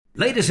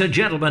Ladies and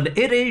gentlemen,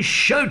 it is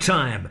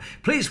showtime.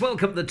 Please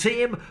welcome the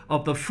team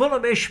of the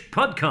Fulhamish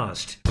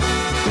podcast.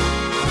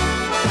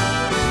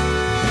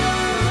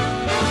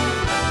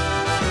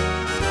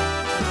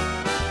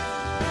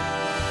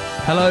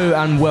 Hello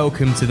and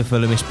welcome to the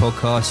Fulhamish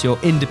podcast, your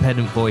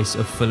independent voice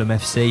of Fulham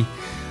FC.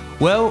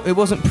 Well, it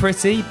wasn't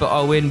pretty, but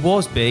our win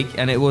was big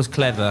and it was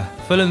clever.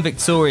 Fulham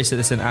victorious at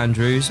the St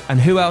Andrews,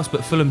 and who else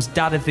but Fulham's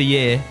dad of the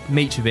year,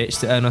 Mitrovic,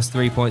 to earn us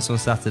 3 points on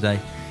Saturday.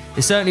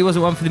 It certainly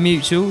wasn't one for the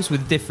mutuals,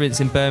 with the difference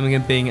in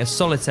Birmingham being a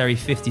solitary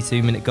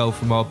 52-minute goal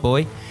from our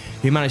boy,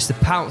 who managed to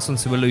pounce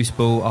onto a loose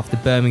ball after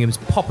Birmingham's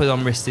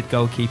popper-on-wristed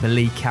goalkeeper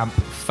Lee Camp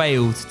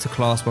failed to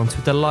clasp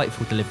onto a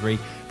delightful delivery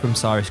from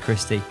Cyrus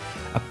Christie.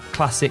 A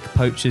classic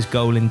poacher's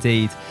goal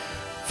indeed.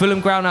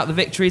 Fulham ground out the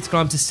victory to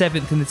climb to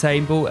 7th in the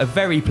table, a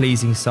very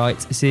pleasing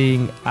sight,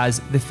 seeing as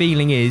the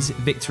feeling is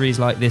victories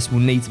like this will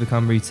need to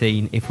become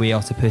routine if we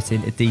are to put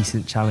in a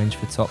decent challenge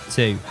for top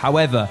 2.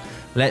 However,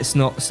 let's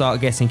not start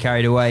getting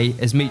carried away,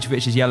 as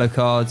Mitrovic's yellow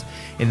card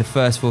in the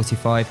first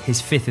 45,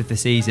 his 5th of the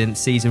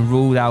season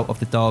ruled out of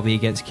the derby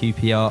against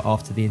QPR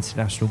after the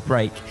international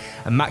break.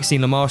 And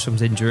Maxime Le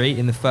Marcham's injury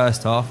in the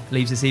first half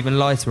leaves us even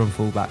lighter on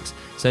fullbacks.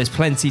 So there's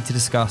plenty to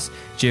discuss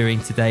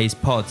during today's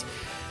pod.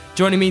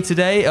 Joining me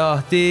today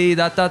he's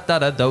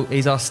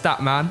our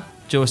stat man,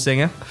 George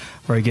Singer.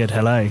 Very good,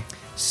 hello.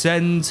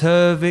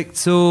 Centre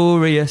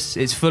victorious.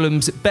 It's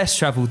Fulham's best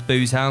travelled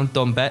booze hound,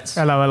 Dom Betts.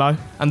 Hello.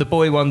 And the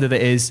boy wonder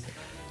that is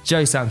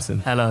Joe Sampson.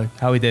 Hello.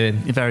 How are we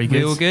doing? You're very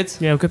good. We all good?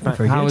 Yeah, good, mate.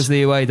 How was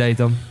the away day,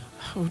 Dom?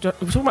 We're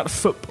talking about the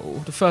football.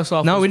 The first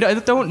half. No, we're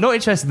not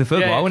interested in the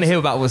football. Yeah, I want to hear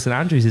about what St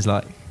Andrews is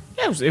like.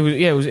 Yeah, it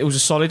was a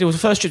solid. It was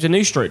the first trip to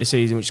New Street this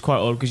season, which is quite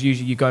odd because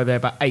usually you go there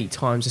about 8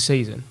 times a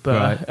season.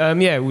 But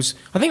right. it was.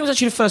 I think it was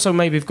actually the first time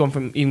maybe we've gone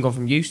from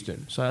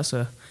Euston. So that's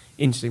a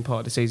interesting part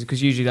of the season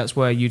because usually that's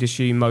where you'd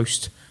assume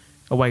most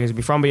away games would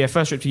be from. But yeah,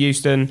 first trip to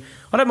Euston.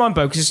 I don't mind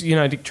both because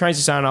the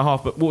train's a 1.5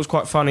 hours. But what was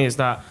quite funny is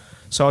that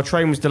our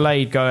train was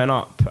delayed going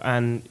up,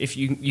 and if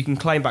you can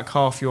claim back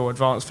half your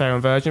advance fare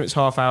on Virgin, it's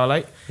half hour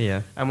late.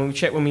 Yeah. And when we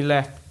checked when we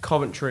left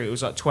Coventry, it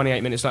was like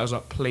 28 minutes late. I was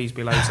like, please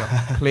be later.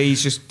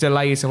 Please just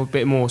delay yourself a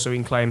bit more so we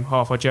can claim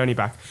half our journey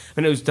back.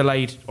 And it was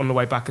delayed on the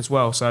way back as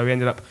well, so we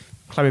ended up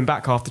claiming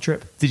back half the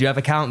trip. Did you have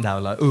a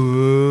countdown like,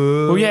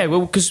 ooh? Well, yeah,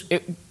 because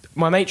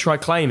my mate tried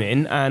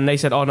claiming and they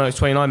said, oh no, it's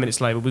 29 minutes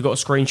late, but we got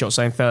a screenshot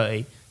saying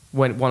 30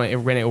 when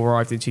it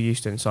arrived into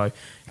Euston. So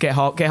get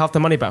half the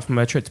money back from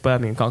a trip to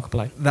Birmingham, can't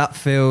complain. That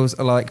feels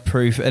like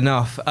proof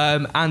enough.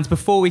 And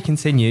before we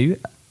continue,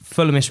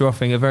 Fulhamish are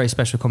offering a very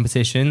special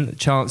competition, a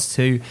chance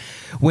to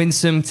win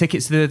some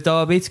tickets to the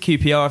derby, to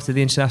QPR after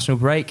the international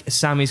break.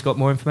 Sammy's got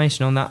more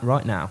information on that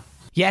right now.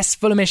 Yes,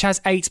 Fulhamish has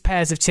 8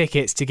 pairs of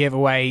tickets to give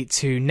away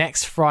to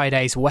next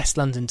Friday's West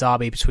London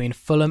derby between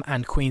Fulham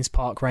and Queen's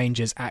Park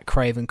Rangers at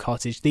Craven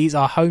Cottage. These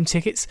are home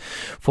tickets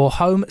for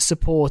home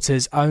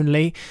supporters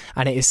only,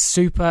 and it is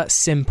super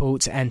simple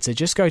to enter.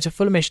 Just go to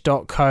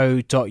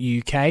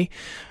fulhamish.co.uk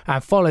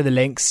and follow the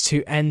links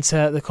to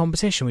enter the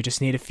competition. We just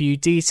need a few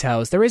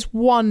details. There is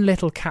one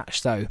little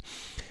catch though.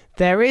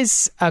 There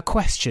is a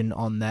question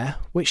on there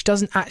which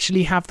doesn't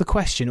actually have the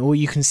question. All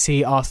you can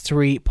see are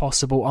 3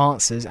 possible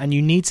answers, and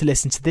you need to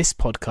listen to this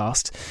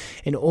podcast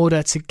in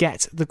order to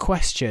get the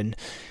question.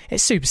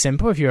 It's super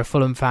simple. If you're a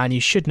Fulham fan, you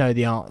should know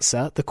the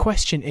answer. The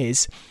question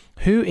is,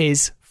 who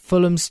is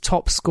Fulham's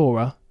top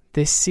scorer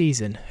this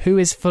season? Who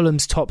is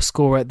Fulham's top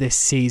scorer this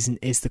season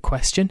is the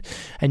question,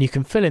 and you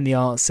can fill in the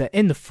answer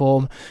in the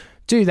form.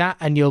 Do that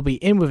and you'll be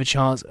in with a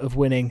chance of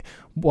winning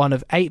one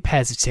of 8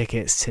 pairs of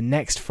tickets to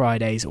next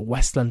Friday's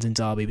West London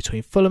derby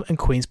between Fulham and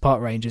Queen's Park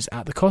Rangers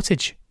at the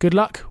Cottage. Good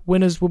luck.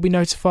 Winners will be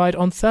notified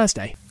on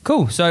Thursday.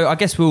 Cool. So I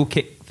guess we'll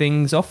kick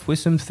things off with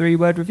some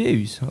 3-word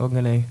reviews. I'm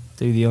going to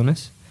do the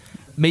honours.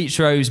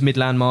 Mitro's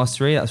Midland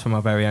Mastery, that's from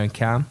our very own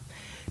Cam.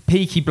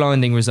 Peaky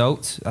blinding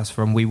results, that's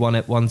from We Won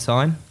It One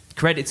Time.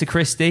 Credit to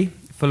Christie,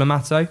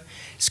 Fulhamato.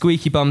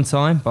 Squeaky Bum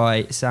Time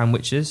by Sam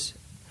Witchers.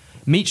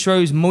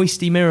 Mitro's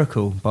Moisty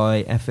Miracle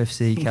by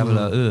FFC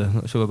Cavalier.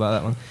 Not sure about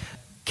that one.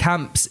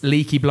 Camp's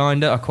Leaky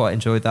Blinder, I quite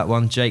enjoyed that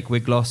one. Jake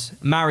Wigloss.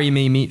 Marry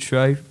Me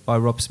Mitro by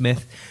Rob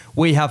Smith.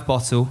 We Have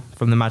Bottle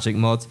from the Magic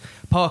Mod.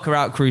 Parker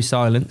Out Crew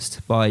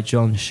Silenced by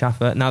John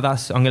Schaffer. Now I'm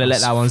going to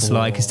let that one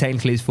slide because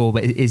technically it's 4,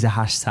 but it is a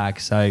hashtag,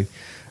 so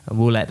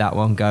we'll let that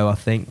one go, I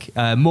think.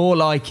 More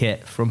Like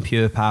It from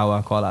Pure Power.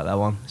 I quite like that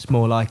one. It's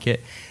More Like It.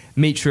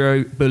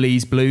 Mitro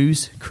Bullies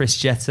Blues, Chris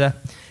Jetta.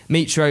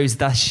 Mitro's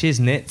Das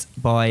Shiznit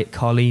by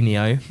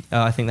Carlinio.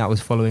 I think that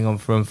was following on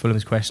from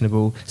Fulham's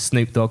questionable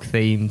Snoop Dogg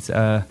themed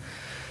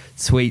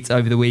tweet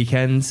over the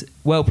weekend.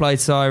 Well Played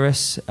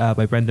Cyrus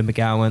by Brendan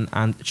McGowan,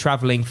 and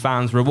Travelling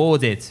Fans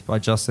Rewarded by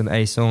Justin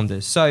A.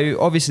 Saunders. So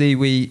obviously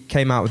we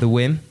came out with a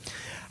win.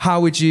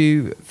 How would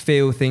you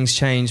feel things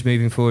change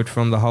moving forward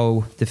from the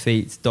whole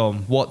defeat,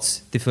 Dom?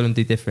 What did Fulham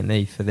do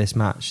differently for this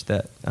match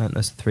that earned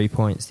us 3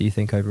 points, do you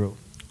think, overall?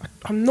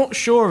 I'm not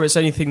sure it's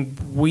anything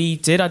we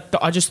did.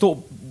 I just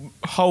thought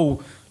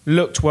whole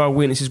looked where our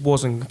weaknesses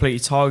was and completely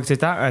targeted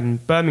that,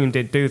 and Birmingham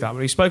did do that. But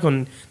he spoke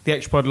on the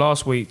Extra Pod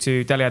last week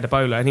to Dele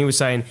Adebola, and he was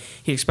saying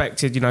he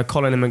expected,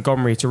 Colin and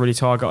Montgomery to really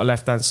target our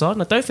left-hand side,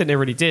 and I don't think they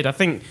really did. I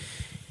think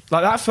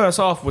that first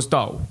half was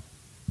dull,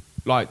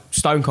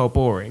 stone cold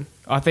boring.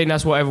 I think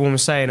that's what everyone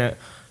was saying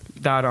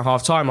down at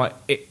half time.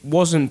 It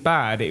wasn't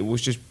bad, it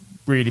was just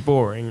really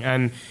boring.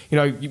 And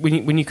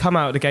when you come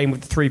out of the game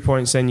with the 3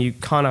 points, then you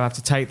kind of have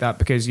to take that,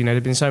 because there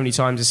have been so many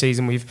times this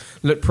season we've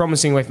looked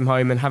promising away from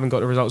home and haven't got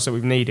the results that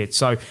we've needed.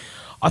 So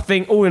I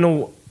think all in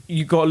all,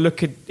 you got to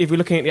look at, if we're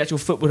looking at the actual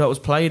football that was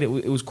played, it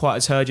was quite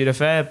a turgid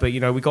affair, but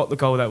we got the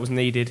goal that was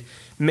needed.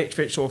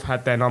 Mitrovic sort of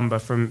had their number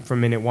from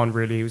minute one,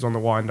 really. He was on the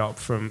wind up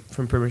from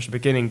pretty much the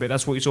beginning, but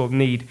that's what you sort of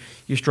need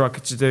your striker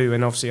to do,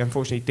 and obviously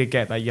unfortunately did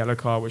get that yellow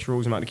card which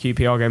rules him out the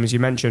QPR game, as you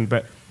mentioned.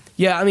 But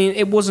yeah, I mean,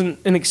 it wasn't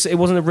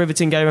a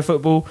riveting game of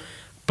football,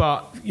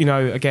 but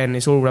again,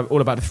 it's all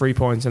about the 3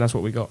 points, and that's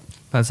what we got.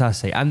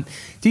 Fantastic. And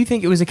do you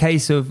think it was a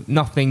case of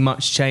nothing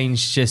much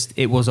changed, just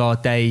it was our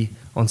day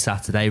on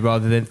Saturday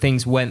rather than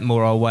things went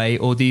more our way,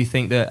 or do you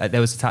think that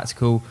there was a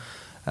tactical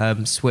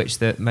switch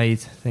that made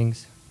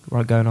things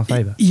go in our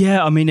favour?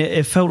 Yeah, I mean,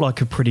 it felt like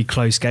a pretty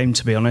close game,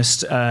 to be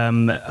honest.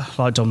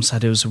 Like Dom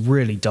said, it was a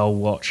really dull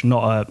watch,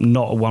 not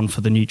a one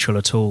for the neutral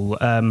at all.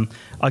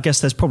 I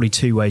guess there's probably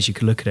two ways you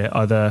could look at it.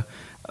 Either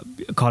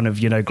kind of,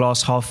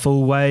 glass half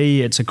full way,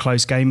 it's a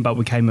close game, but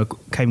we came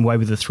away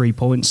with the 3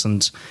 points,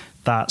 and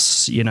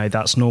that's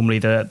normally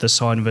the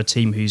sign of a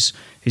team who's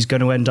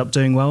going to end up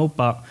doing well.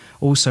 But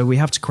also we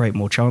have to create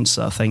more chances.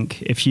 I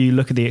think if you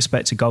look at the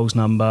expected goals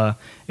number,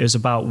 it was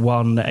about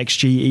 1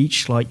 XG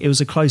each. It was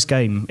a close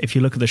game. If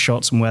you look at the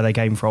shots and where they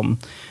came from,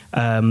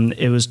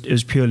 it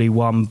was purely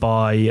won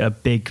by a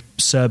big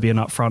Serbian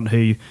up front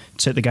who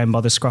took the game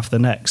by the scruff of the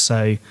neck.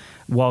 So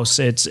whilst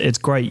it's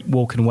great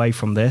walking away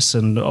from this,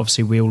 and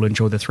obviously we all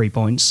enjoy the 3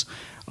 points,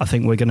 I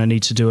think we're going to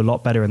need to do a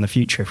lot better in the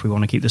future if we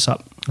want to keep this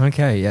up.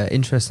 Okay, yeah,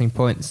 interesting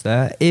points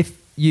there.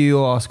 If you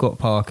are Scott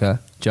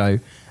Parker, Joe,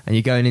 and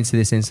you're going into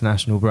this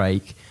international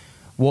break,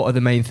 what are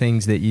the main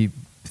things that you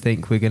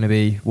think we're going to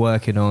be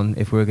working on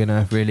if we're going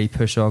to really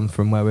push on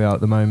from where we are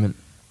at the moment?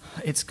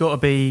 It's got to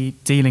be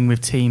dealing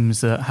with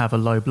teams that have a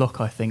low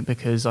block, I think,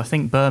 because I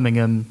think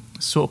Birmingham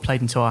sort of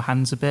played into our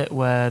hands a bit,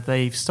 where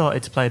they've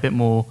started to play a bit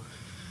more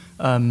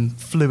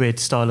fluid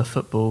style of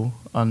football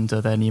under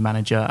their new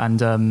manager.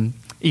 And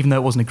even though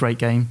it wasn't a great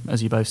game,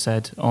 as you both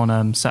said,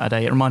 on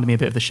Saturday, it reminded me a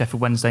bit of the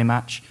Sheffield Wednesday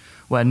match,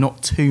 where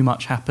not too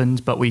much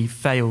happened, but we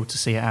failed to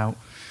see it out.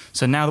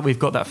 So now that we've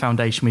got that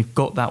foundation, we've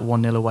got that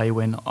 1-0 away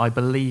win, I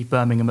believe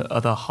Birmingham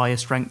are the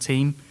highest ranked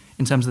team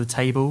in terms of the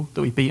table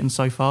that we've beaten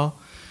so far.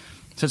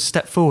 So it's a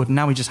step forward.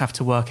 Now we just have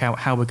to work out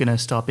how we're going to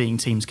start beating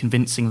teams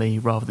convincingly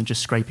rather than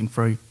just scraping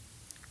through.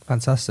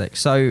 Fantastic.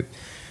 So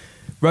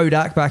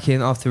Rodak back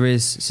in after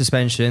his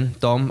suspension,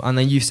 Dom, and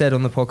then you've said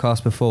on the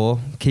podcast before,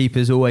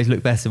 keepers always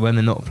look better when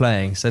they're not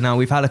playing. So now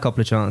we've had a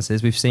couple of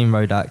chances. We've seen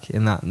Rodak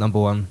in that number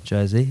 1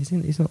 jersey.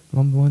 He's not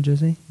number 1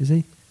 jersey, is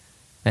he?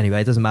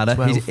 Anyway, it doesn't matter.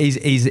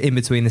 He's in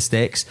between the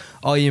sticks.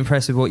 Are you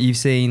impressed with what you've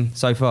seen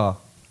so far?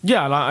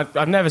 Yeah,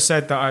 I've never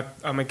said that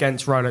I'm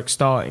against Rodak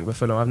starting with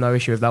Fulham. I have no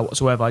issue with that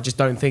whatsoever. I just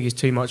don't think it's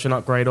too much of an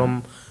upgrade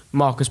on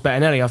Marcus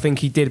Bettinelli. I think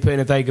he did put in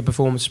a very good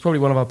performance. He's probably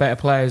one of our better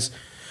players.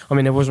 I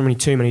mean, there wasn't really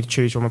too many to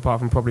choose from, apart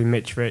from probably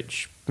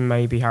Mitrovic,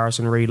 maybe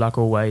Harrison Reed, like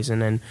always, and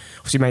then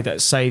obviously made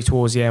that save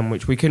towards the end,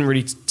 which we couldn't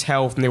really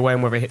tell from the away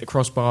end whether it hit the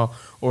crossbar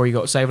or he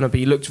got saved on it, but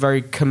he looked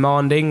very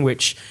commanding,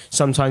 which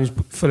sometimes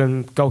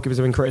Fulham goalkeepers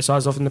have been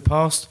criticised of in the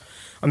past.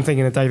 I'm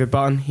thinking of David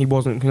Button. He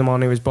wasn't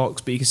commanding his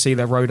box, but you can see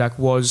that Rodak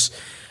was.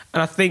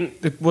 And I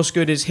think that what's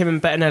good is him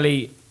and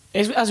Bettinelli,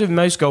 as with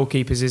most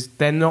goalkeepers, is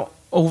they're not,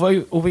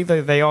 although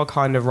they are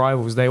kind of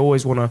rivals, they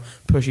always want to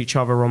push each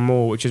other on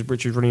more, which is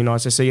really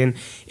nice to see. And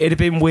it'd have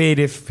been weird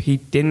if he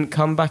didn't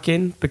come back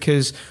in,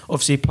 because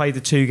obviously he played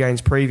the 2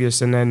 games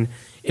previous, and then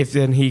if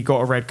then he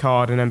got a red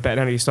card and then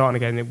Bettinelli starting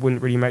again, it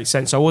wouldn't really make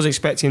sense. So I was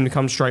expecting him to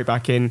come straight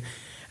back in.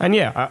 And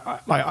yeah,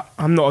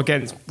 I'm not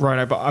against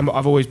Rodak, but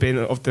I've always been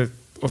of the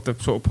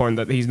sort of point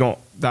that he's not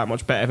that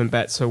much better than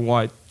Bet, so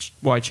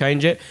why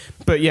change it?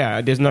 But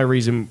yeah, there's no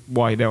reason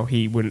why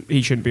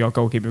he shouldn't be our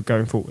goalkeeper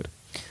going forward.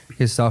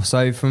 Good stuff.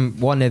 So from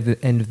one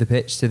end of the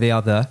pitch to the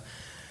other,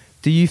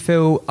 do you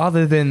feel, I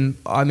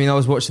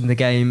was watching the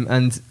game,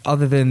 and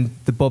other than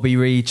the Bobby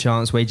Reed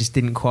chance where he just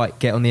didn't quite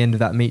get on the end of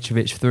that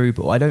Mitrovic through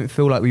ball, I don't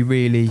feel like we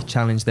really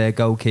challenged their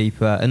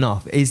goalkeeper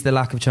enough. Is the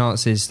lack of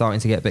chances starting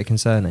to get a bit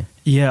concerning?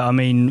 Yeah, I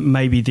mean,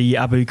 maybe the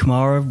Abu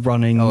Kamara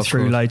running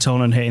through late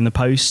on and hitting the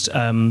post.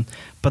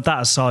 But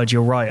that aside,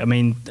 you're right. I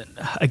mean,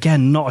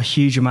 again, not a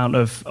huge amount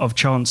of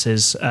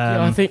chances.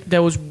 I think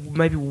there was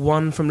maybe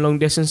one from long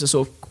distance that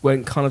sort of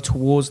went kind of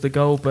towards the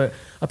goal. But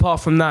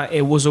apart from that,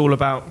 it was all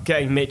about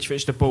getting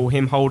Mitrovic the ball,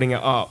 him holding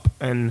it up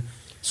and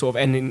sort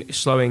of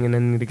slowing and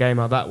ending the game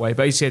out that way.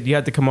 But he said you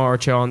had the Kamara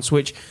chance,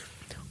 which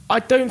I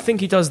don't think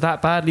he does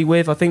that badly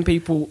with. I think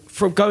people,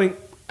 from going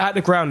at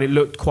the ground, it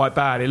looked quite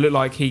bad. It looked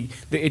like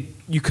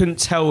you couldn't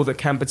tell that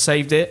Camp had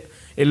saved it.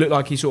 It looked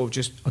like he sort of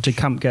just... Did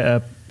Camp get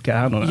a get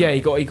out on it. Yeah,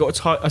 he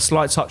got a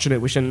slight touch on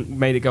it, which then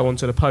made it go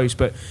onto the post.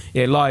 But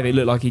yeah, live it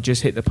looked like he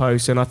just hit the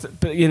post. And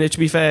but to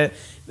be fair,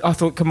 I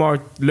thought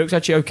Kamara looked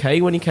actually okay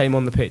when he came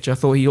on the pitch. I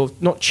thought he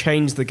not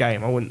changed the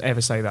game. I wouldn't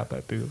ever say that,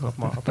 but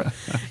Kamara. But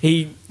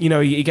he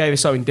gave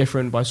us something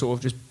different by sort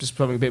of just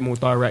something a bit more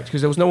direct,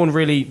 because there was no one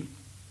really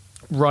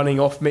running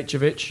off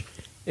Mitrovic.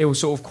 It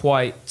was sort of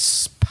quite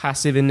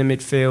passive in the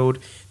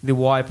midfield. The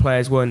wide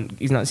players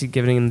isn't actually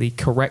giving him the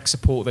correct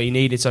support that he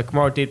needed. So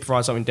Kamara did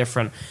provide something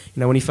different.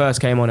 When he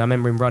first came on, I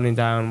remember him running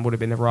down, would have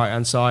been the right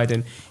hand side,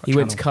 and he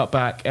went to cut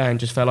back and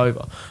just fell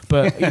over.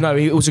 But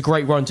it was a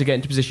great run to get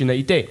into position that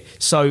he did.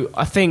 So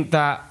I think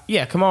that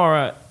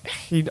Kamara,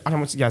 he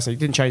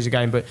didn't change the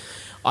game, but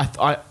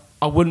I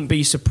wouldn't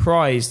be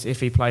surprised if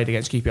he played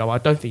against QPR. I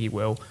don't think he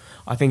will.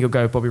 I think he'll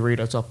go Bobby Reid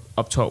up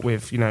top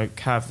with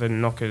Cav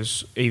and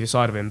Knockers either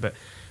side of him. But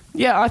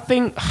yeah, I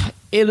think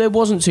there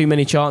wasn't too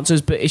many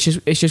chances, but it's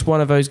just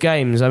one of those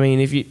games. I mean,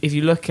 if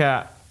you look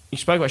at, you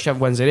spoke about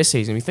Sheffield Wednesday this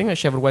season. If you think about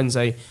Sheffield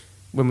Wednesday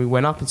when we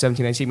went up in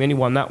 17-18, we only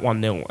won that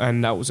 1-0,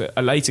 and that was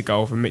a later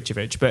goal from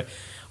Mitrovic. But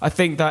I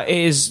think that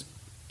is,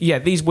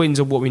 these wins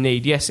are what we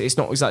need. Yes, it's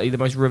not exactly the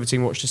most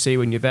riveting watch to see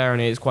when you're there,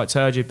 and it is quite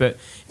turgid. But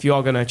if you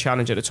are going to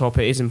challenge at the top,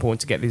 it is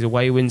important to get these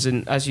away wins.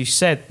 And as you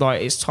said,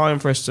 it's time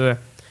for us to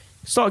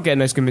start getting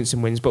those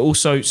convincing wins, but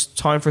also it's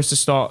time for us to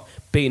start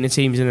beating the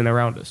teams in and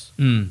around us.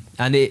 And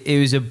it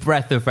was a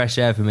breath of fresh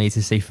air for me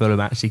to see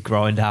Fulham actually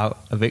grind out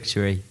a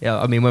victory.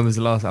 I mean, when was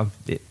the last time?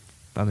 It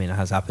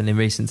has happened in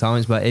recent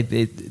times, but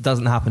it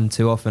doesn't happen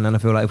too often, and I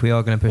feel like if we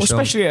are going to push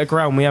especially at a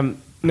ground we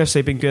haven't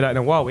necessarily been good at in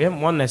a while. We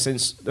haven't won there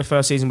since the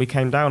first season we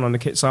came down on the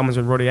Kit Simons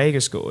when Roddy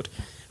Ager scored,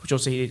 which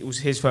obviously it was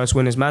his first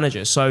win as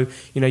manager. So,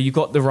 you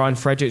got the Ryan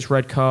Fredericks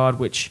red card,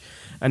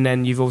 and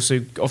then you've also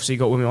obviously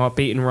got when our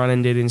beaten run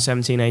ended in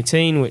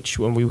 17-18, which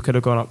when we could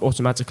have gone up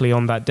automatically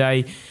on that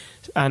day.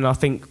 And I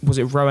think, was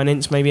it Rowan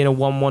Ince maybe in a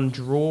 1-1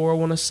 draw, I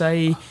want to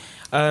say.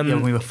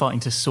 When we were fighting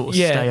to sort of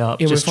stay up,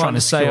 just trying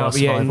to stay up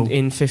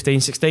in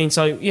 15-16.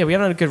 So we haven't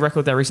had a good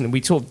record there recently.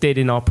 We sort of did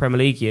in our Premier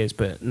League years,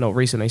 but not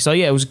recently. So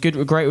it was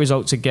a great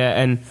result to get.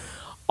 And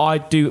I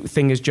do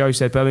think, as Joe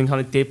said, Birmingham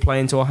kind of did play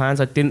into our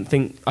hands. I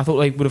thought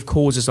they would have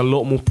caused us a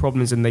lot more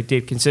problems than they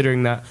did,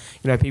 considering that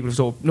people are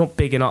sort of not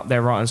bigging up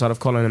their right hand side of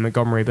Colin and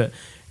Montgomery, but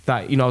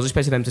that I was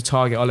expecting them to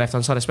target our left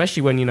hand side,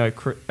 especially when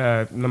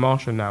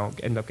Lamartia now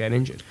end up getting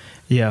injured.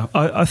 Yeah,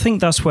 I think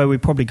that's where we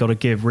probably got to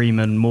give Ream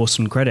and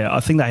Mawson credit. I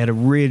think they had a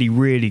really,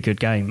 really good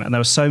game, and there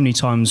were so many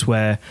times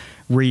where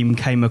Ream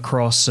came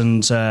across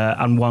and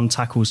won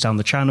tackles down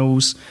the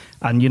channels,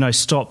 and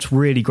stopped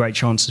really great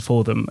chances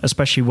for them,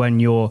 especially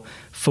when your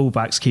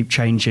fullbacks keep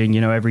changing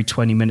every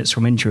 20 minutes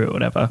from injury or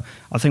whatever.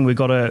 I think we've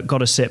got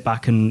to sit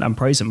back and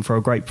praise them for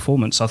a great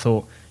performance. I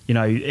thought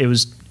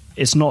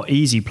it's not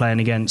easy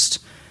playing against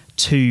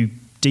two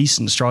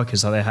decent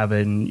strikers that they have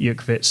in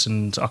Jukovic,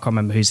 and I can't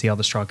remember who's the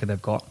other striker they've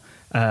got.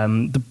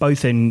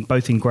 Both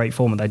in great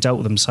form, and they dealt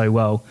with them so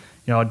well.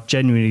 I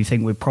genuinely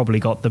think we've probably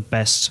got the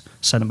best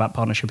centre-back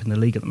partnership in the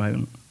league at the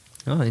moment.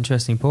 Oh,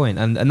 interesting point.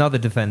 And another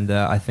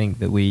defender I think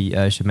that we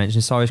should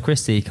mention, Cyrus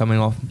Christie, coming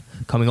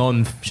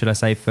on, should I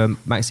say, for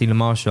Maxime Le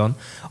Marchand.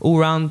 All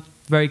round,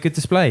 very good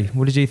display.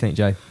 What did you think,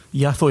 Jay?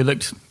 Yeah, I thought he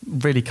looked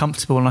really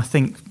comfortable, and I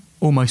think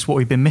almost what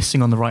we've been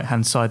missing on the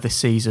right-hand side this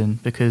season,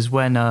 because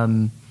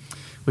when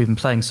we've been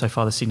playing so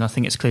far this season, I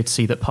think it's clear to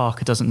see that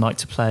Parker doesn't like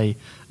to play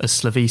as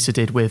Slavisa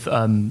did with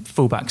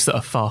fullbacks that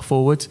are far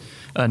forward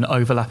and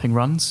overlapping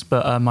runs.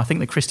 But I think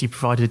that Christie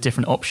provided a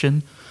different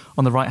option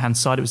on the right-hand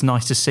side. It was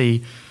nice to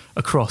see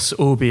across,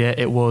 albeit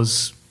it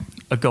was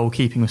a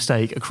goalkeeping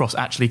mistake, across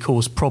actually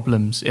caused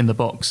problems in the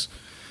box.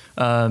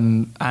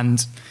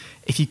 And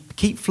if you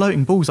keep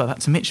floating balls like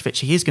that to Mitrovic,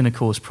 he is going to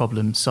cause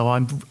problems. So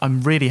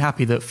I'm really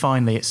happy that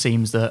finally it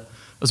seems that,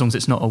 as long as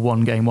it's not a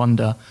one-game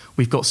wonder,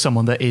 we've got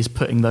someone that is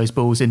putting those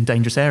balls in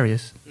dangerous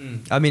areas.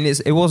 I mean,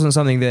 it wasn't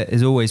something that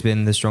has always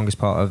been the strongest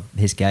part of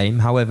his game.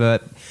 However,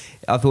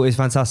 I thought it was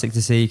fantastic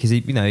to see, because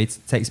he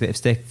takes a bit of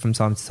stick from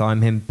time to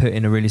time, him put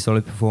in a really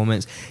solid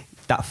performance.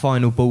 That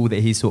final ball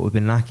that he's sort of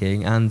been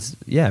lacking, and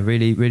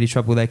really, really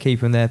trouble their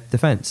keeper and their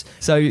defence.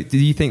 So, do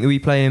you think that we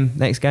play him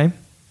next game,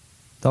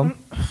 Dom?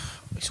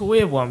 It's a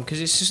weird one,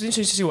 because it's just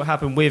interesting to see what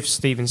happened with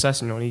Steven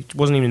Sessegnon. He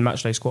wasn't even in the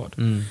matchday squad.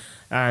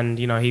 And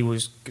he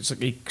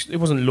it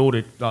wasn't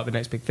lauded like the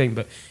next big thing,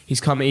 but he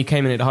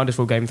came in at the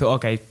Huddersfield game and thought,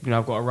 okay,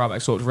 I've got a right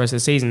back sorted for the rest of the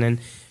season. And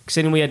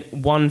considering we had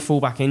one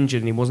fullback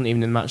injured and he wasn't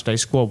even in the matchday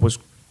squad, was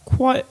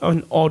quite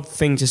an odd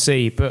thing to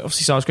see. But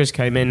obviously Cyrus Christie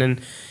came in,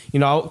 and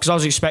because I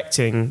was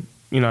expecting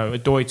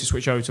Adoy to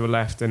switch over to the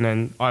left, and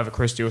then either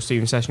Christie or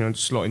Steven Sessegnon to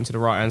slot into the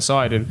right hand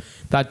side, and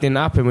that didn't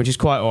happen, which is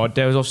quite odd.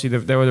 There was obviously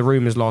there were the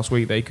rumours last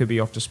week that he could be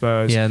off to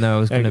Spurs. Yeah, no, I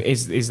was gonna...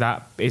 Is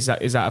that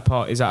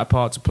a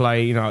part to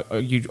play?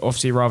 You'd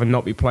obviously rather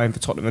not be playing for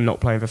Tottenham than not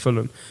playing for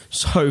Fulham.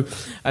 So,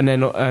 and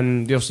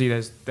obviously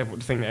there's the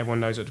thing that everyone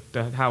knows, that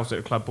the house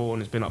at Club Bourne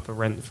has been up for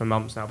rent for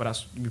months now,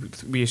 but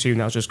we assume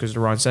that was just because of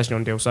the Ryan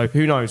Sessegnon deal. So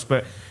who knows?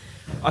 But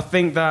I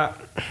think that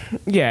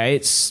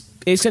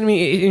it's going to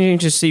be interesting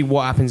to see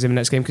what happens in the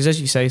next game, because as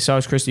you say,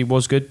 Cyrus Christie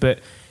was good, but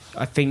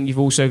I think you've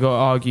also got to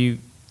argue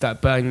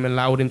that Birmingham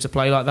allowed him to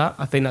play like that.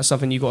 I think that's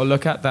something you've got to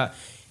look at, that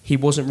he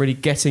wasn't really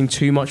getting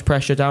too much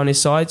pressure down his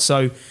side.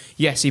 So,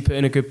 yes, he put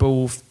in a good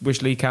ball,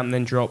 which Lee Camp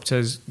then dropped,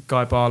 as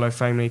Guy Barlow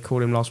famously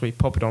called him last week,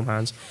 Poppadom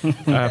hands,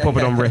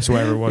 Poppadom wrist,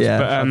 wherever it was. Yeah,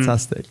 but,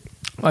 fantastic.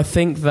 I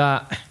think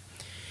that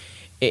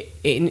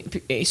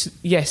it's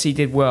yes, he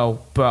did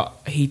well, but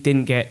he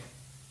didn't get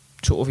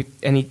sort of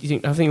any.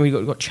 I think we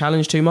got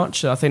challenged too much.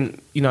 So I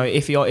think, you know,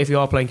 if you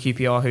are playing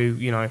QPR, who,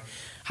 you know,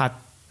 had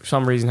for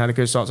some reason had a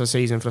good start to the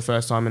season for the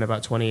first time in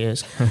about 20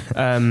 years,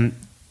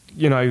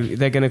 you know,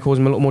 they're going to cause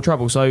him a lot more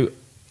trouble. So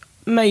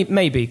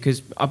maybe,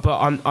 because,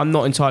 but I'm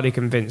not entirely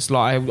convinced.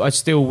 Like I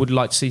still would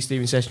like to see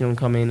Steven Sessegnon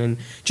come in, and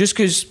just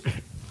because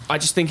I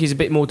just think he's a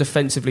bit more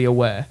defensively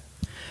aware.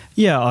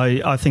 Yeah,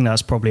 I think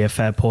that's probably a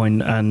fair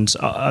point, and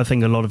I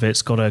think a lot of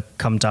it's got to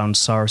come down to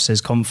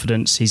Cyrus's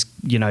confidence. His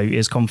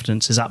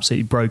confidence is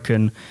absolutely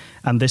broken,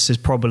 and this is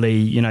probably,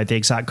 you know, the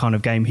exact kind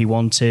of game he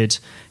wanted.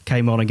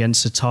 Came on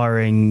against a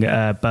tiring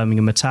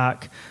Birmingham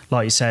attack,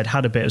 like you said,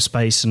 had a bit of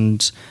space,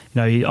 and,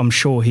 you know, I'm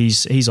sure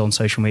he's on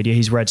social media.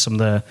 He's read some of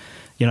the,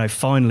 you know,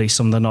 finally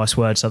some of the nice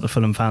words that the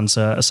Fulham fans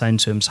are saying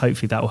to him. So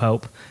hopefully that will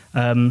help.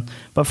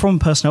 But from a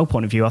personnel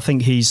point of view, I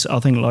think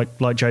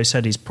like Joe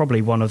said, he's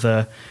probably one of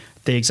the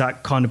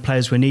exact kind of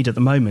players we need at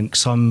the moment.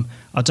 Because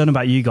I don't know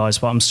about you guys,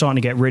 but I'm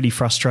starting to get really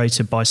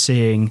frustrated by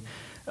seeing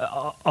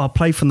our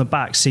play from the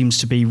back seems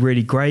to be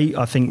really great.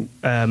 I think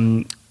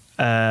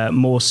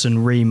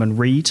Mawson, Ream and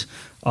Reed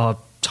are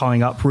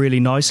tying up really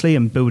nicely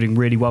and building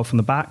really well from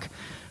the back.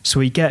 So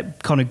we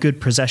get kind of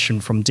good possession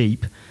from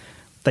deep.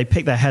 They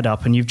pick their head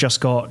up, and you've just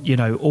got, you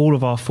know, all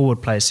of our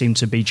forward players seem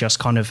to be just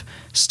kind of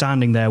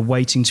standing there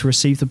waiting to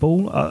receive the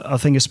ball. I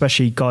think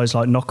especially guys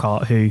like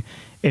Knockaert, who,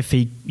 if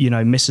he, you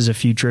know, misses a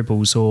few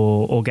dribbles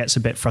or gets a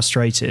bit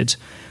frustrated,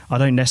 I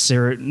don't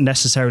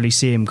necessarily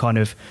see him kind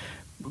of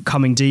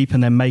coming deep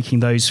and then making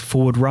those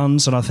forward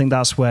runs. And I think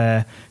that's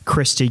where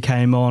Christie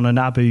came on and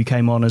Abu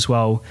came on as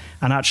well,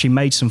 and actually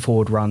made some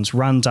forward runs,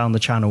 ran down the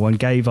channel and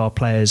gave our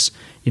players,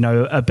 you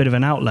know, a bit of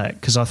an outlet.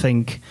 Because I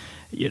think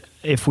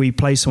if we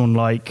play someone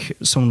like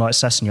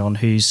Sessegnon,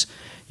 who's,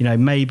 you know,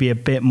 maybe a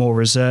bit more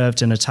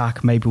reserved in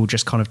attack, maybe we'll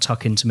just kind of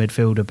tuck into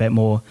midfield a bit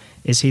more.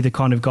 Is he the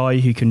kind of guy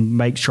who can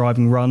make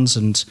driving runs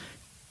and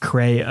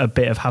create a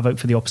bit of havoc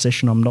for the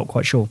opposition? I'm not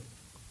quite sure.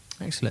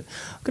 Excellent.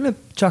 I'm going to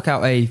chuck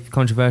out a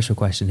controversial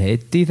question here.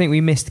 Do you think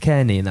we missed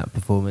Kearney in that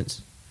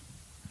performance?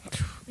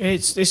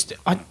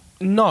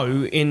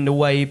 No, in a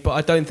way, but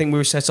I don't think we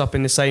were set up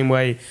in the same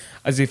way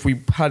as if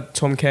we had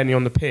Tom Kearney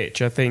on the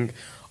pitch. I think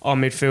our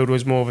midfield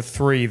was more of a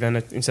 3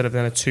 instead of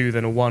a 2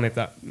 than a 1, if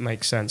that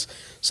makes sense.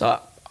 So,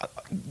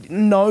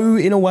 no,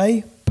 in a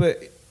way,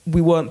 but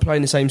we weren't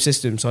playing the same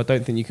system, so I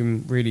don't think you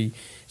can really...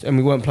 And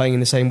we weren't playing in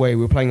the same way.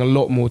 We were playing a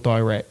lot more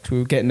direct. We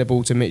were getting the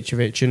ball to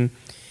Mitrovic, and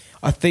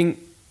I think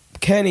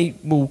Kearney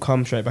will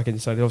come straight back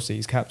inside. Obviously,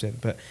 he's captain,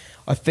 but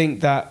I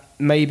think that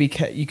maybe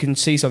you can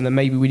see something that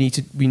maybe we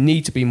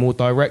need to be more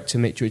direct to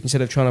Mitrovic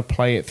instead of trying to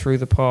play it through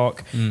the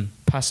park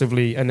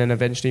passively, and then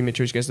eventually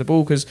Mitrovic gets the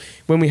ball. Because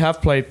when we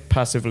have played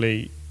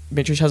passively,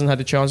 Mitrovic hasn't had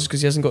the chances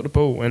because he hasn't got the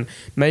ball, and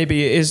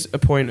maybe it is a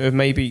point of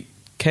maybe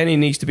Kearney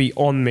needs to be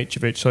on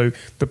Mitrovic, so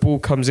the ball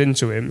comes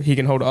into him, he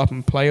can hold it up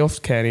and play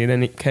off Kearney, and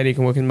then Kearney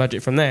can work his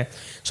magic from there.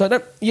 So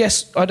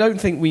I don't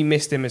think we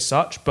missed him as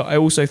such, but I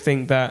also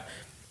think that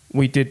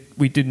we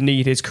did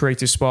need his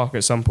creative spark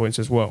at some points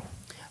as well.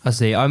 I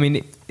see. I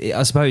mean,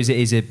 I suppose it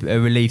is a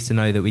relief to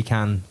know that we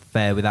can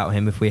fare without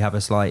him if we have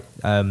a slight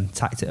a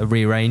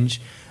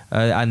rearrange.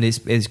 And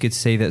it's good to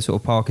see that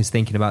sort of Parker's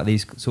thinking about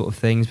these sort of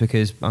things,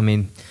 because, I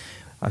mean,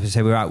 as I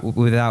say, we're out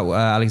without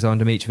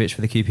Alexander Mitrovic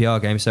for the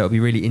QPR game, so it'll be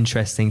really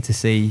interesting to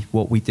see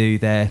what we do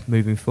there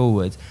moving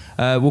forward.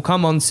 We'll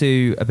come on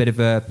to a bit of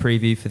a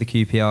preview for the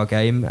QPR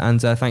game,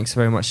 and thanks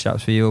very much,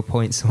 chaps, for your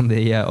points on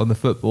the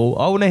football.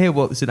 I want to hear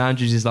what St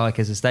Andrews is like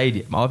as a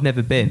stadium. I've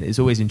never been. It's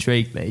always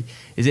intrigued me.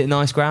 Is it a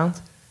nice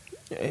ground?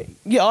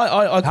 Yeah,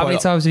 I How many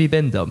times have you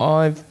been,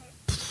 Dom?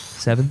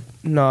 7?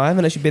 No, I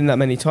haven't actually been that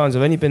many times.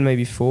 I've only been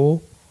maybe 4.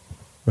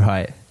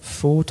 Right.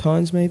 4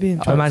 times maybe.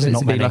 I imagine it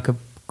to be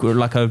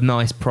like a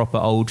nice proper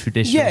old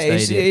traditional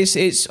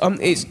stadium.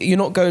 It's you're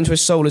not going to a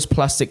soulless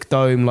plastic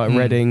dome like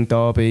Reading,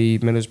 Derby,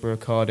 Middlesbrough,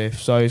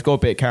 Cardiff. So it's got a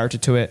bit of character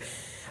to it.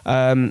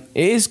 It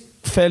is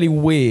fairly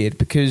weird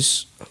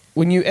because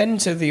when you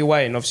enter the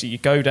away, and obviously you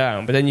go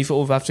down, but then you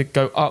sort of have to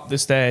go up the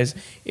stairs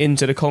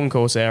into the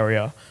concourse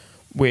area,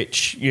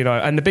 which, you know,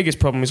 and the biggest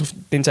problem is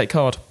didn't take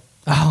card.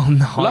 Oh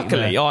no!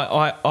 Luckily,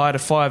 I had a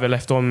 £5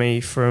 left on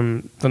me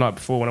from the night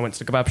before when I went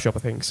to the kebab shop, I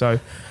think. So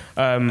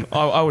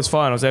I was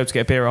fine. I was able to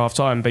get a beer at half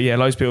time. But yeah,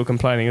 loads of people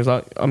complaining. It was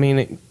like, I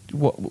mean,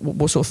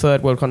 what sort of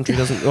third world country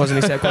doesn't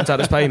accept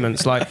contactless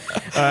payments? Like,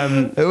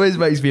 it always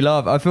makes me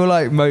laugh. I feel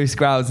like most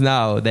grounds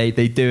now they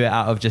do it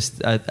out of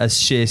just a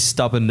sheer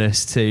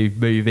stubbornness to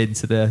move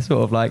into the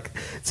sort of like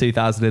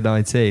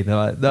 2019. They're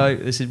like, no,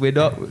 we're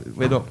not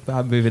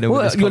moving in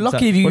with this you're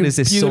lucky if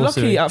you're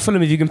lucky at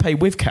Fulham if you can pay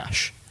with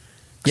cash.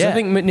 Yeah, I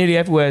think nearly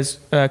everywhere's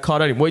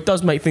card only. Well, it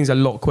does make things a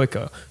lot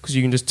quicker because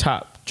you can just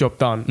tap job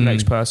done.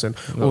 Next person.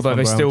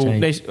 Although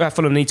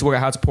Fulham need to work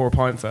out how to pour a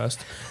pint first.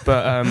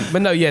 But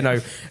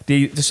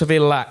the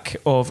severe lack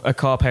of a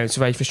car parent is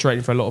very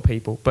frustrating for a lot of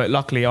people. But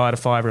luckily, I had a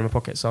 £5 in my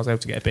pocket, so I was able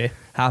to get a beer.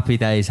 Happy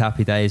days.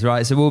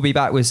 Right, so we'll be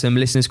back with some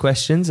listeners'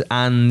 questions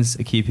and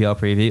a QPR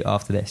preview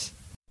after this.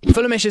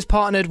 Fulhamish has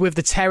partnered with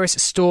the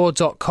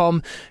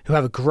terracestore.com, who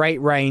have a great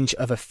range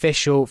of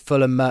official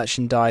Fulham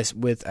merchandise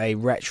with a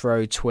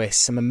retro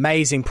twist. Some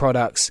amazing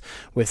products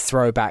with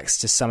throwbacks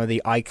to some of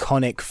the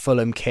iconic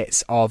Fulham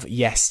kits of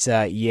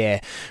yesteryear.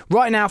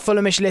 Right now,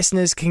 Fulhamish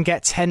listeners can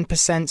get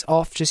 10%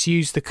 off. Just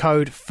use the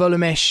code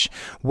Fulhamish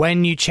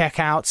when you check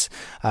out.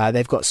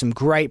 They've got some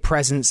great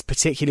presents,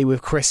 particularly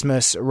with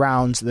Christmas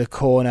around the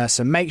corner.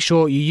 So make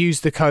sure you use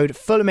the code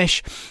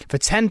Fulhamish for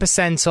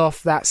 10%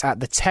 off. That's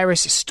at the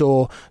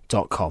terracestore.com.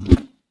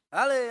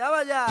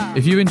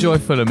 If you enjoy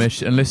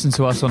Fulhamish and listen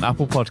to us on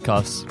Apple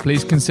Podcasts,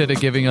 please consider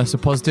giving us a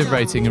positive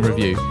rating and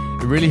review.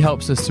 It really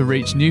helps us to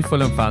reach new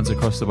Fulham fans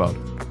across the world.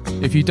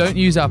 If you don't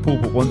use Apple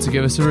but want to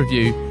give us a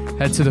review,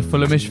 head to the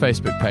Fulhamish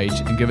Facebook page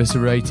and give us a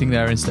rating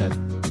there instead.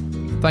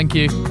 Thank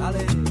you.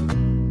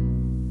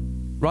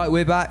 Right,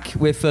 we're back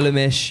with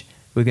Fulhamish.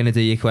 We're going to do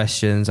your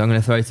questions. I'm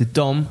going to throw it to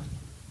Dom.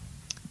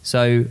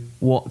 So,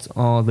 what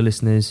are the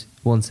listeners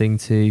wanting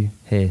to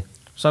hear?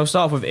 So I'll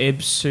start off with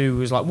Ibs, who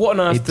was like, what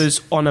on earth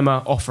does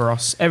Onoma offer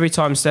us? Every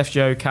time Steph,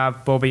 Joe,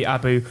 Cav, Bobby,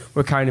 Abu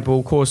were carrying the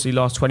ball, Corsley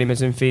last 20 minutes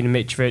in feeding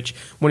Mitrovic,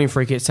 winning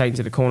free kicks taken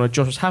to the corner.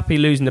 Josh was happy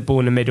losing the ball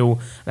in the middle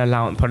and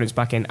allowing opponents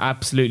back in.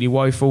 Absolutely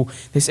woeful.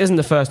 This isn't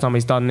the first time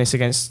he's done this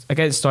against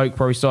Stoke,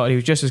 where he started. He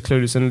was just as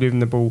clueless and losing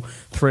the ball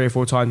 3 or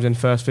 4 times in the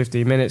first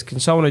 15 minutes.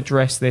 Can someone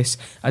address this,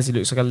 as he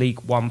looks like a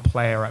League One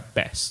player at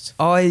best?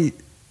 I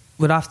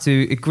would have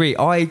to agree.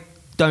 I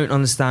don't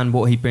understand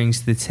what he brings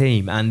to the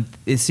team, and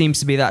it seems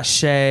to be that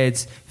shared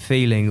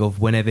feeling of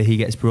whenever he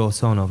gets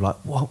brought on of like,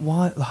 what,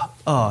 why, like,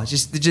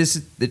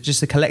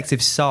 just a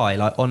collective sigh.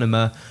 Like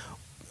Onoma,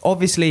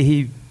 obviously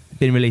he'd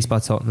been released by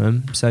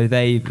Tottenham, so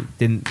they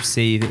didn't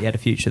see that he had a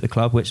future at the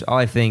club, which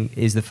I think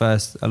is the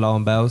first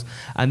alarm bells.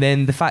 And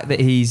then the fact that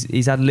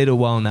he's had a little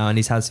while now and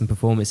he's had some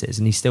performances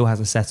and he still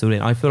hasn't settled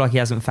in. I feel like he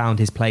hasn't found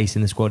his place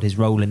in the squad, his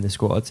role in the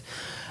squad,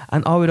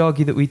 and I would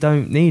argue that we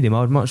don't need him.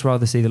 I would much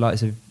rather see the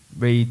likes of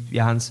Reed,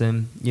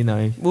 Johansson,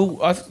 Well,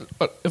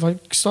 if I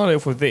start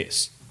off with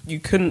this, you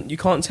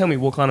can't tell me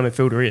what kind of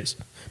midfielder he is.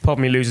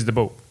 Pardon me, loses the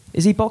ball.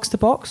 Is he box to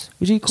box?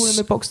 Would you call him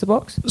a box to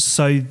box?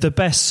 I've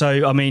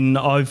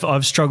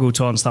struggled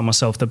to answer that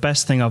myself. The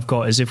best thing I've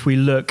got is if we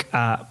look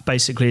at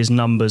basically his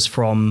numbers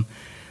from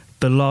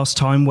the last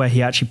time where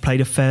he actually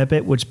played a fair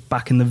bit, which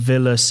back in the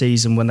Villa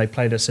season when they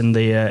played us in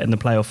the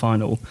playoff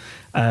final,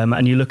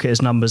 and you look at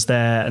his numbers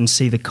there and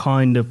see the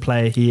kind of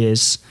player he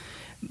is.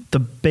 The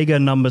bigger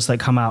numbers that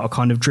come out are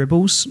kind of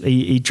dribbles.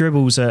 He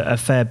dribbles a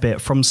fair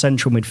bit from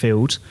central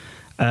midfield.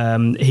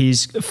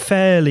 He's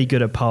fairly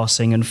good at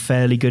passing and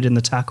fairly good in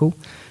the tackle.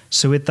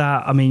 So with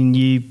that,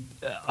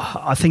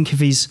 I think if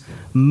he's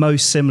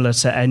most similar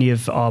to any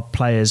of our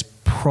players,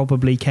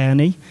 probably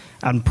Kearney,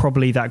 and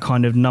probably that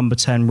kind of number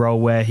 10 role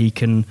where he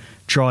can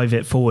drive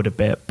it forward a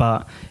bit.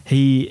 But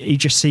he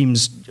just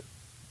seems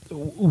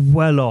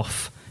well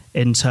off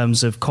in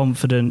terms of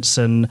confidence,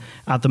 and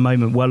at the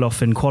moment well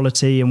off in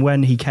quality. And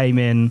when he came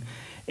in,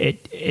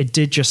 it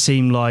did just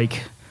seem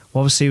like,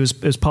 well, obviously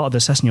it was part of the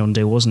Sessegnon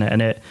deal, wasn't it?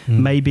 And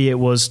maybe that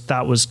was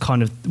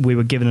kind of, we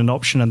were given an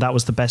option and that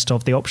was the best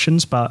of the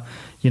options. But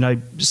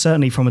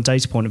certainly from a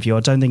data point of view,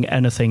 I don't think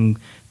anything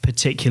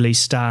particularly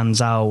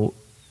stands out.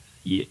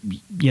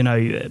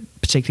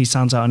 Particularly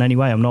stands out in any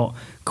way. I'm not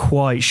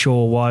quite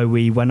sure why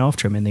we went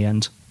after him in the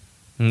end.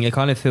 It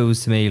kind of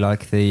feels to me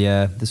like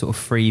the sort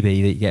of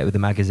freebie that you get with the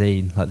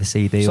magazine, like the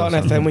CD. It's like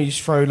an FM where you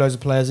just throw loads of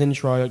players in,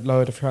 try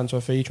lower the transfer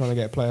fee, trying to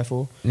get a player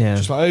for. Yeah.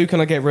 Just like, who can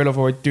I get rid of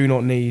or I do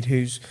not need,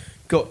 who's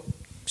got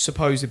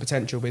supposed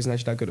potential but isn't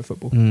actually that good at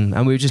football.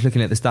 And we were just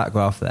looking at the stat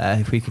graph there.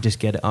 If we could just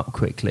get it up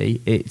quickly.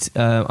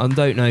 I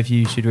don't know if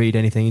you should read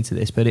anything into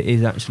this, but it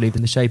is actually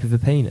in the shape of a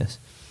penis,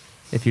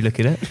 if you look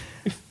at it.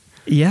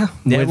 Yeah,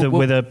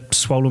 with a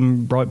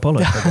swollen right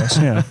bollock, I guess.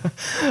 Yeah.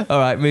 All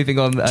right, moving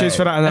on. Cheers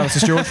for that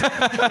analysis, George.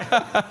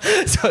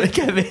 So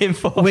get me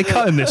involved. We're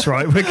cutting this,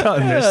 right? We're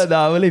cutting this.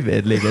 No, we'll leave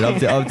it.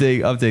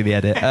 I'm doing the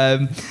edit.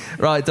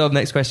 Right, Dom.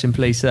 Next question,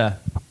 please, sir.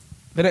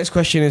 The next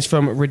question is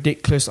from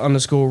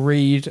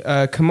ridiculous_Reed.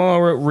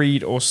 Kamara,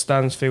 Reed, or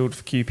Stansfield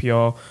for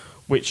QPR?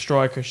 Which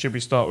striker should we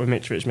start with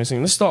Mitrovic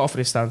missing? Let's start off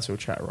with this Stansfield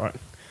chat, right?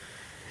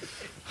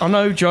 I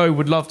know Joe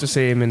would love to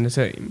see him in the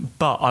team,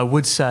 but I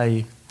would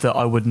say that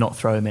I would not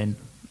throw him in.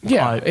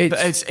 Yeah,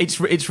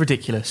 it's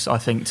ridiculous, I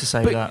think, to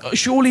say that.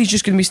 Surely he's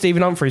just going to be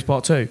Stephen Humphreys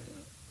part 2.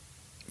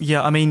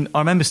 Yeah, I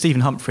remember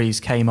Stephen Humphreys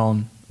came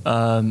on,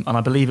 and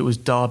I believe it was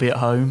Derby at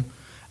home,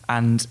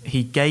 and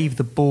he gave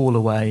the ball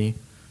away,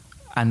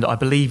 and I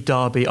believe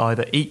Derby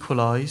either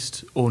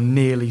equalised or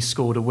nearly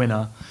scored a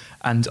winner.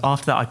 And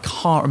after that, I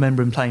can't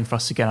remember him playing for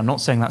us again. I'm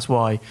not saying that's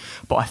why,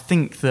 but I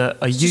think that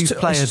a youth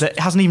player that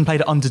hasn't even played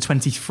at under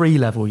 23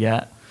 level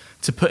yet,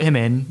 to put him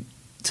in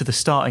to the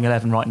starting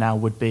 11 right now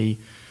would be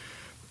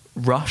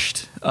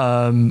rushed.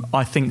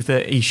 I think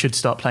that he should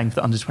start playing for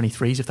the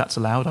under-23s if that's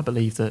allowed. I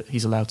believe that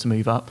he's allowed to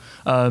move up.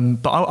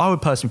 But I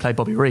would personally play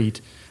Bobby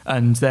Reid.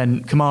 And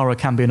then Kamara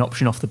can be an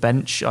option off the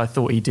bench. I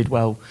thought he did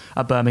well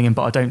at Birmingham,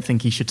 but I don't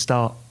think he should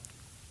start.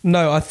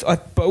 No,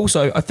 but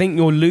also I think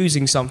you're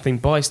losing something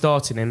by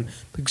starting him,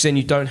 because then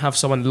you don't have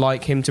someone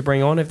like him to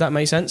bring on, if that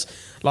makes sense.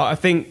 Like, I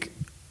think,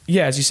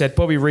 yeah, as you said,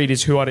 Bobby Reid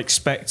is who I'd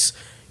expect,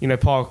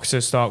 Parker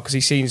to start, because he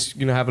seems,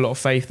 have a lot of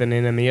faith in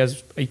him.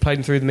 He played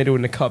him through the middle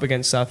in the cup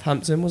against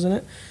Southampton, wasn't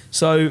it?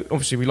 So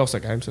obviously we lost that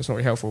game, so it's not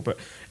really helpful. But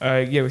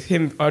with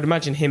him, I'd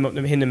imagine him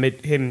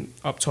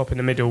up top in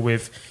the middle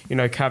with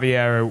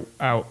Cavallero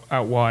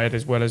out wide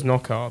as well as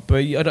Knockaert.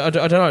 But I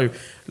don't know,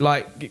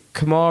 like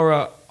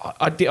Kamara.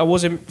 I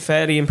wasn't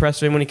fairly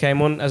impressed with him when he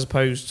came on, as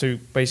opposed to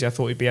basically I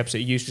thought he'd be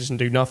absolutely useless and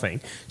do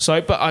nothing. So,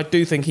 but I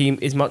do think he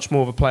is much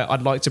more of a player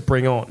I'd like to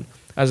bring on,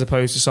 as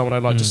opposed to someone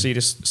I'd like to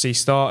see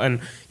start. And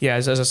yeah,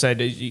 as I said,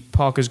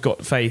 Parker's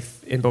got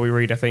faith in Bobby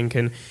Reid, I think,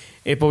 and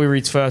if Bobby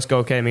Reid's first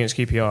goal came against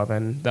QPR,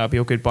 then that'd be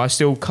all good. But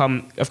I've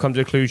come to the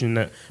conclusion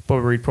that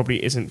Bobby Reid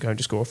probably isn't going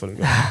to score a Fulham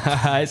goal.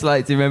 It's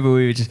like, do you remember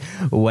we were just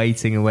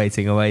waiting for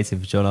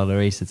John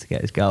Olorisa to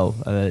get his goal,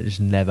 and it just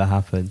never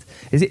happened?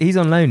 He's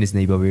on loan, isn't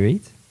he, Bobby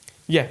Reid?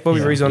 Yeah,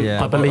 Bobby Reid's on.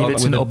 Yeah. I believe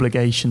it's an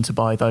obligation to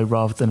buy, though,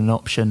 rather than an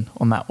option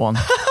on that one.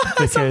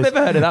 I've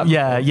never heard of that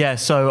before. Yeah.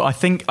 So I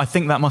think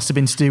that must have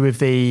been to do with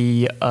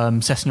the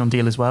Sessegnon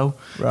deal as well,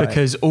 right.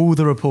 Because all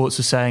the reports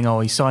are saying,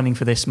 he's signing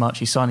for this much,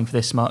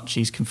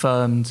 he's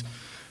confirmed.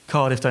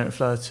 Cardiff don't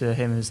refer to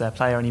him as their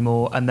player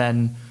anymore, and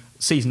then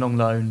season-long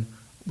loan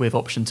with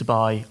option to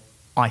buy.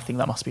 I think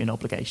that must be an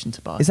obligation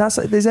to buy. Is there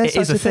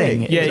such a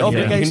thing? Yeah,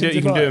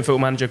 you can do it in Football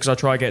Manager, because I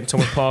tried getting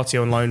Thomas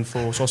Partey on loan for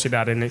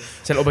Sociedad, and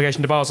it's an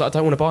obligation to buy. I was like, I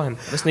don't want to buy him.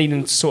 I just need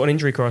him to sort an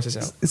injury crisis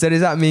out. So does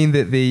that mean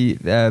that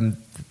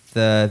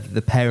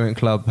the parent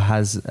club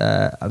has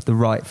the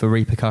right for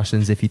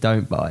repercussions if you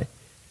don't buy?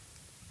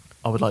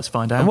 I would like to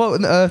find out. And what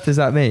on earth does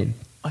that mean?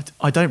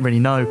 I don't really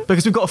know,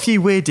 because we've got a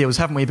few weird deals,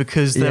 haven't we?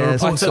 Because there are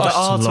reports that the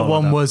Arta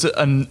one was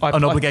an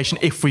obligation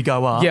if we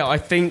go up. Yeah, I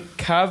think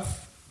Cav,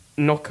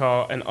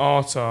 Knockaert and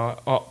Arta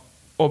are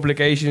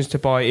obligations to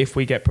buy if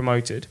we get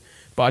promoted,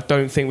 but I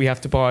don't think we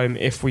have to buy him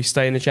if we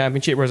stay in the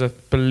Championship, whereas I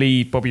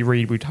believe Bobby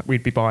Reid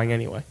we'd be buying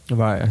anyway.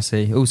 Right, I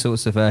see. All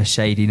sorts of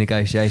shady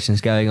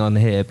negotiations going on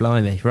here.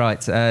 Blimey.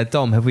 Right,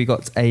 Dom, have we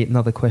got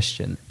another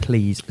question?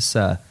 Please,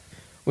 sir.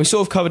 We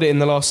sort of covered it in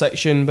the last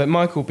section, but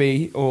Michael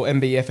B, or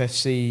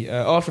MBFFC,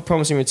 after a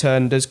promising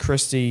return, does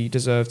Christie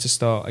deserve to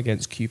start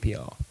against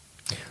QPR?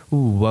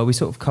 Ooh, well, we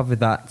sort of covered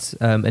that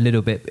a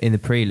little bit in the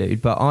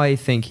prelude, but I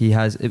think he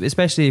has,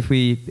 especially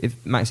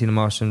if Maxime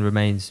Marchand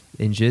remains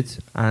injured,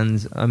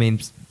 and I mean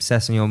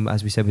Sessegnon,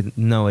 as we said, with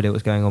no idea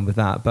what's going on with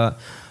that. But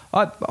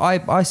I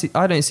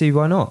don't see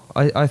why not.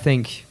 I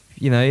think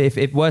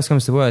if worse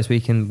comes to worse, we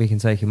can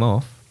take him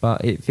off.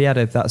 But if he had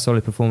that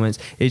solid performance,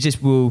 it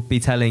just will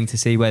be telling to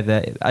see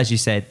whether, as you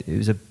said, it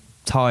was a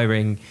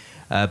tiring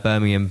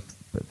Birmingham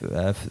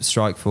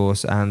strike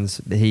force, and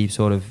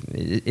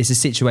it's a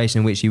situation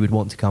in which he would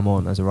want to come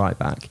on as a right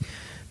back.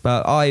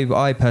 But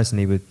I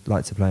personally would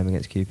like to play him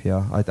against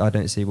QPR. I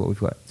don't see what we've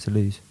got to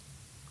lose.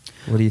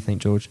 What do you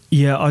think, George?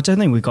 Yeah, I don't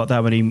think we've got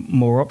that many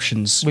more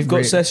options. We've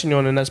got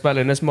Sessegnon, and that's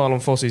better, unless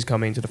Marlon Fossey's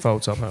coming to the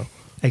fold somehow.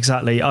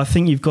 Exactly. I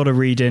think you've got to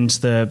read into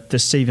the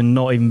Stephen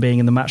not even being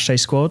in the matchday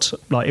squad.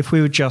 Like, if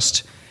we were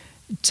just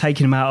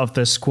taking him out of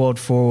the squad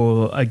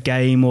for a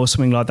game or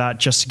something like that,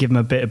 just to give him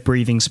a bit of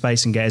breathing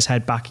space and get his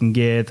head back in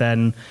gear,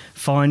 then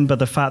fine. But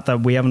the fact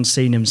that we haven't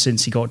seen him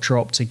since he got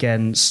dropped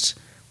against,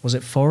 was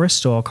it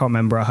Forest, or I can't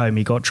remember, at home,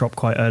 he got dropped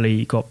quite early,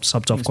 he got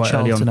subbed off quite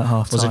early on. At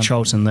half time. Was it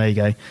Charlton? There you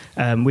go.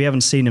 We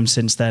haven't seen him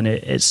since then.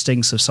 It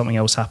stinks of something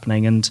else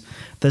happening, and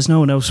there's no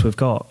one else we've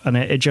got. And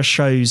it just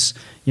shows,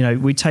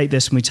 we take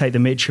this and we take the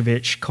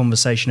Mitrovic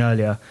conversation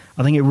earlier.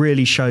 I think it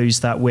really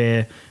shows that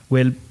we're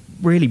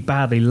really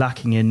badly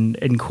lacking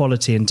in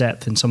quality and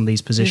depth in some of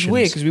these positions. It's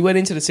weird, because we went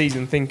into the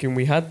season thinking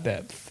we had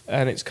depth,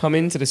 and it's come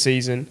into the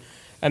season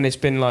and it's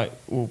been like,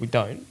 well, we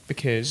don't,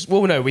 because,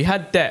 well, no, we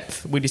had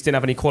depth, we just didn't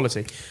have any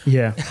quality.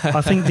 Yeah, I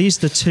think these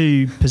are the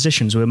two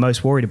positions we're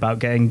most worried about,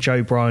 getting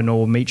Joe Bryan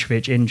or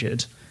Mitrovic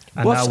injured,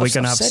 and now we're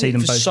going to have to see them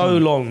both. For so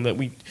long that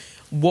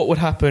what would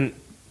happen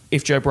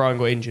if Joe Bryan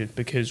got injured,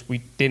 because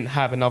we didn't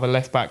have another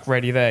left back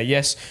ready there.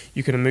 Yes,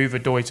 you can move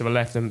Adoy to the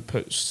left and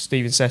put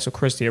Steven Sess or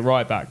Christie at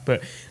right back,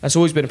 but that's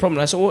always been a problem.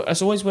 That's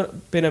always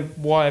been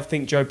why I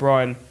think Joe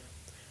Bryan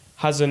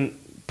hasn't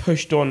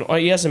pushed on.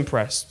 He has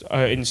impressed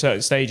in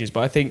certain stages,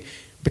 but I think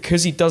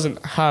because he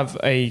doesn't have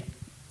a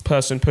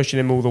person pushing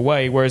him all the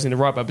way, whereas in the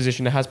right back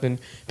position there has been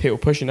people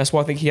pushing. That's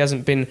why I think he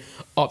hasn't been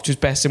up to his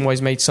best, and why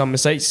he's made some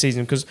mistakes this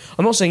season. Because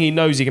I'm not saying he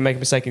knows he can make a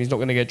mistake and he's not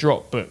going to get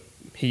dropped, but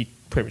he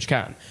pretty much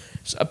can.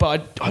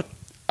 But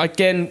I'd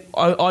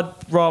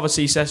rather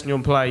see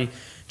Sessegnon play,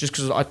 just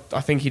because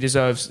I think he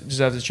deserves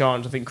a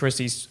chance. I think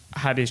Christie's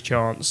had his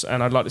chance,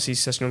 and I'd like to see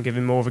Sessegnon give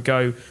him more of a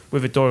go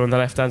with Adoy on the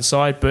left-hand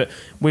side. But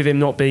with him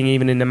not being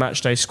even in the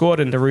matchday squad,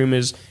 and the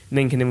rumours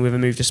linking him with a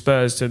move to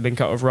Spurs to link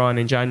up with Ryan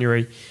in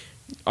January,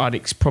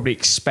 I'd probably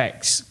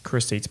expect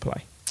Christie to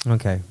play.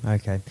 Okay.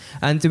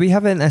 And do we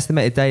have an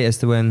estimated date as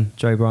to when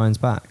Joe Bryan's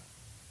back?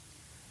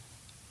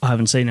 I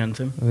haven't seen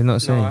anything. We've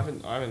not seen. No,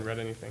 I haven't read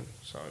anything.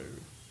 So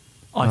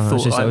I I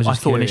was thought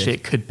just initially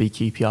it could be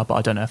QPR, but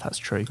I don't know if that's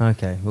true.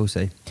 Okay, we'll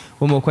see.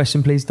 One more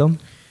question, please, Dom.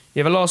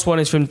 yeah, the last one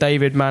is from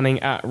David Manning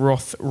at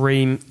Roth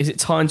Ream. Is it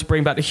time to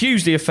bring back the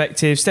hugely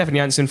effective Stefan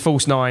Janssen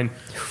false 9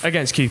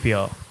 against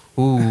QPR?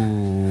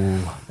 Ooh,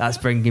 that's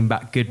bringing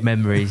back good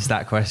memories.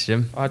 That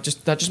question. That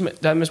just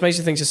makes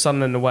you think of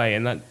Sunderland away,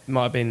 and that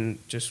might have been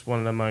just one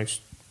of the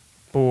most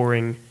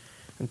boring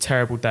and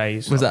terrible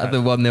days. Was I've that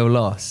had. the 1-0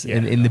 loss Yeah.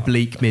 in the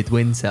bleak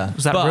midwinter?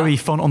 Was that But- Rui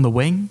Font on the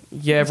wing?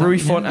 Yeah, Was that- Rui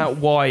Font yeah. out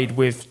wide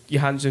with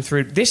Johansson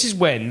through. This is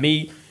when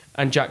me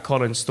and Jack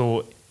Collins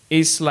thought,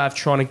 is Slav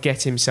trying to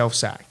get himself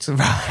sacked?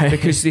 Right.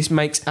 Because this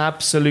makes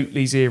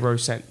absolutely zero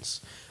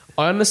sense.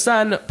 I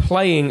understand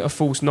playing a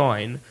false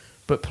 9,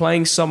 but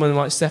playing someone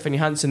like Stefan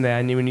Johansson there,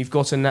 and when you've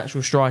got a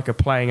natural striker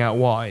playing out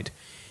wide,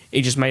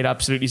 it just made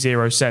absolutely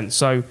zero sense.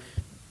 So,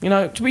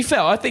 to be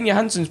fair, I think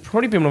Johansson's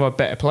probably been one of our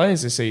better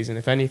players this season,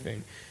 if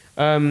anything.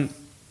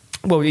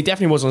 Well, he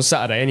definitely was on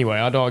Saturday anyway.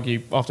 I'd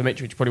argue after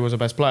Mitrovic, probably was our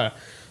best player.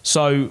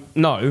 So,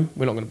 no,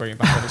 we're not going to bring it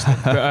back, obviously.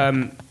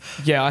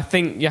 But, yeah, I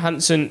think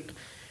Johansson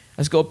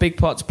has got a big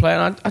part to play,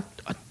 and I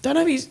don't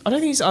know I don't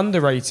think he's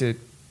underrated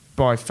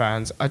by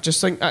fans. I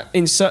just think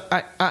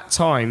at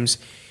times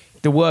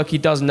the work he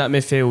does in that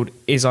midfield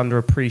is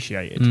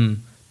underappreciated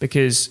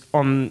because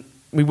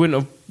we wouldn't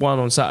have won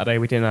on Saturday.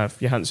 We didn't have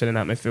Johansson in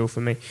that midfield.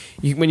 For me,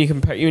 when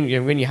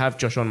you have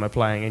Josh Onoma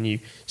playing and you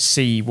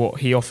see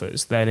what he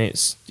offers, then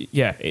it's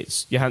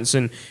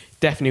Johansson.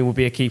 Definitely will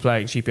be a key player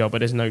in QPR, but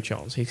there's no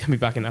chance he's going to be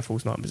back in that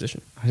false 9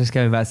 position. I'm just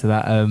going back to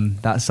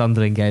that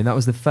Sunderland game. That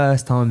was the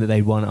first time that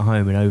they'd won at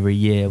home in over a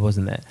year,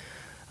 wasn't it?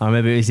 I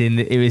remember was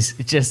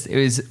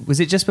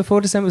it just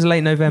before December? Was it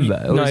late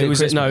November? Or It was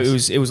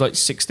Christmas? like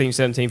 16th,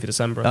 17th of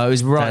December. Oh, it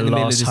was right Their in the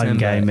middle of last December. home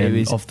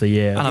game of the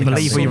year. And I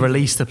believe we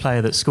released the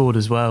player that scored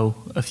as well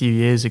a few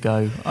years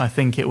ago. I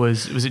think it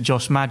was it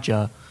Josh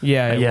Madger?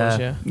 Yeah, it was,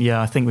 yeah.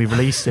 Yeah, I think we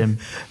released him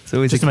It's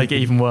always just a to make it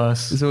kick- even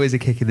worse. It's always a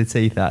kick in the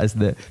teeth, that,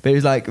 isn't it? But it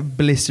was like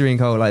blistering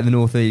cold, like the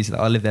northeast. Like,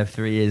 I lived there for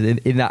 3 years.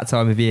 In that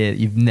time of year,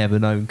 you've never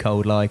known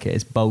cold like it.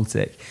 It's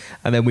Baltic.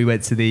 And then we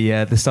went to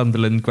the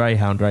Sunderland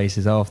Greyhound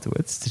races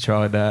afterwards to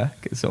try and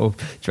sort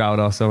of drown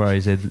our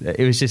sorrows. And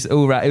it was just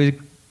all right. It was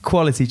a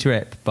quality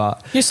trip,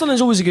 but Yeah,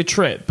 Sunderland's always a good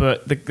trip,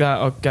 but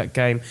that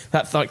game,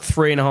 that like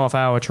 3.5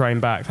 hour train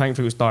back,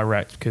 thankfully it was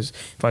direct, because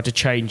if I had to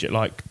change it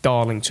like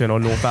Darlington or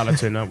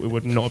Northallerton, it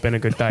would not have been a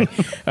good day.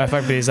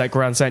 Thankfully it's that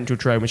Grand Central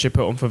train which they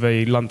put on for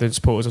the London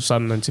supporters of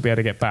Sunderland to be able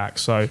to get back,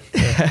 so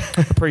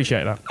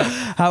appreciate that.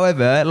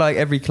 however, like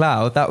every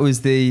cloud, that was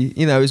it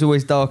was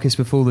always darkest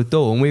before the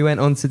dawn. We went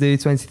on to do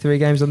 23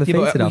 games on the Yeah, feet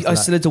but after I that.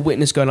 still had to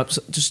witness going up,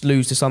 just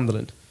lose to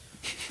Sunderland.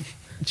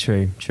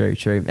 True.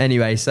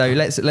 Anyway, so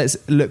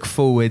let's look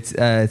forward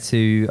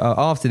to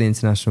after the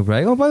international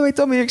break. Oh, by the way,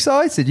 Dom, are you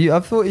excited? I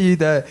thought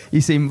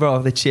you seemed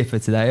rather chipper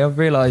today. I've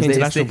realised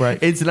International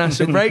break.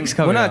 International break's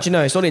coming. Well, no, up. actually,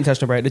 no, it's not the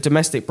international break. The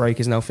domestic break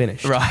is now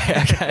finished.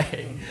 Right.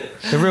 Okay.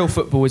 The real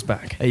football is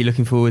back. Are you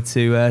looking forward to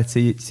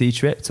your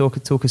trip?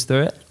 Talk us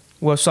through it.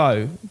 Well,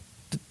 so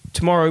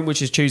tomorrow, which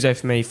is Tuesday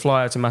for me,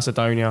 fly out to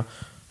Macedonia.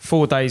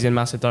 4 days in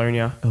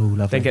Macedonia. Oh,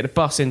 lovely. Then get the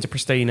bus into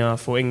Pristina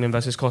for England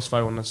versus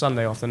Kosovo on a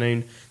Sunday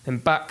afternoon. Then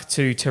back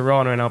to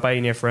Tirana in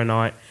Albania for a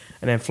night.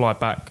 And then fly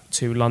back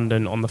to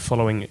London on the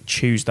following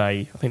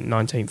Tuesday, I think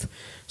 19th.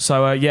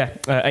 So,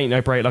 ain't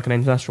no break like an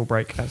international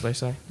break, as they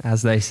say.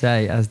 As they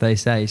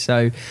say.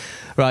 So,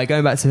 right,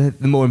 going back to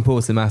the more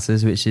important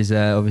matters, which is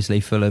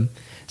obviously Fulham.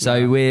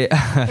 So we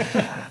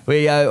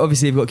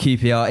obviously have got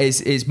QPR.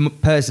 It's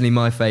personally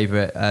my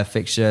favourite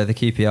fixture, the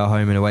QPR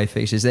home and away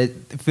fixtures.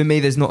 For me,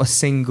 there's not a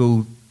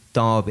single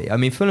derby. I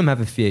mean, Fulham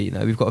have a few.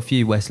 We've got a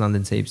few West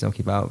London teams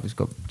knocking about. We've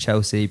got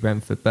Chelsea,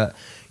 Brentford, but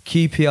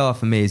QPR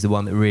for me is the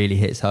one that really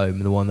hits home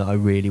and the one that I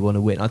really want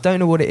to win. I don't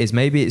know what it is.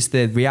 Maybe it's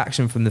the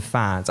reaction from the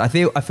fans. I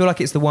feel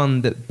like it's the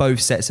one that both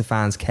sets of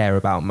fans care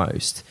about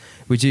most.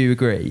 Would you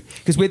agree?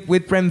 Because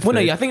with Brentford,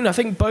 Well, no, I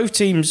think both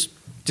teams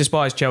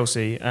despise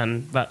Chelsea,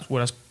 and that's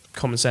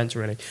common sense,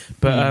 really.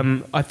 But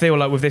I feel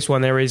like with this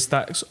one, there is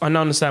that. I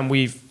understand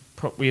we've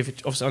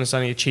obviously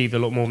understanding achieved a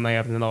lot more than they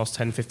have in the last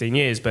 10, 15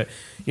 years. But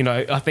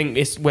I think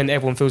it's when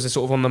everyone feels they're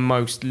sort of on the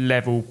most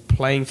level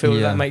playing field.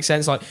 If that makes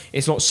sense. Like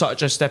it's not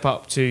such a step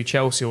up to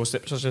Chelsea or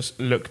such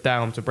a look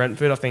down to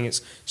Brentford. I think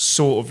it's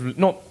sort of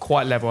not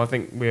quite level. I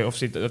think we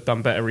obviously have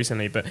done better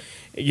recently, but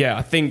yeah,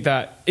 I think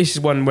that this is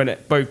one when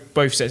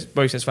both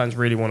sets fans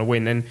really want to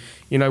win.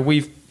 And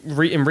we've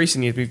in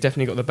recent years we've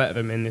definitely got the better of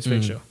them in this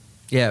fixture.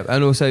 Yeah,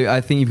 and also I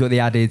think you've got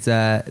the added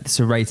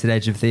serrated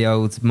edge of the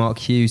old Mark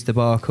Hughes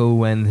debacle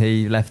when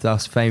he left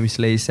us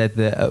famously. He said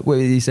that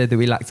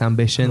we lacked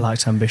ambition.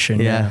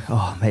 Yeah.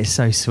 Oh, mate, it's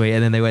so sweet.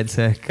 And then they went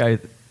to go.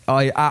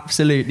 I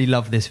absolutely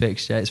love this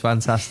fixture. It's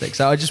fantastic.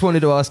 So I just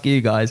wanted to ask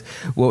you guys,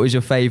 what was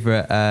your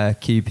favourite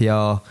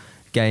QPR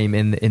game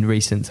in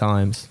recent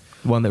times?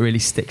 One that really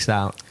sticks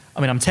out. I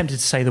mean, I'm tempted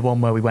to say the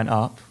one where we went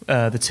up,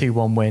 the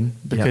 2-1 win,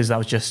 because that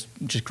was just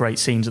great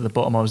scenes at the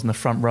bottom. I was in the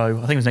front row.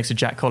 I think it was next to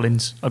Jack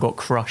Collins. I got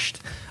crushed.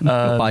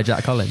 By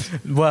Jack Collins.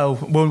 Well,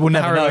 we'll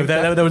never know.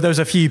 There was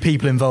a few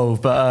people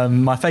involved, but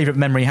my favourite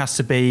memory has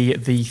to be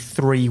the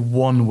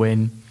 3-1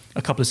 win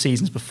a couple of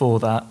seasons before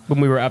that. When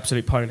we were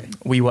absolute pony.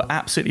 We were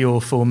absolutely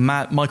awful.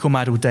 Michael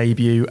Maddell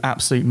debut,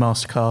 absolute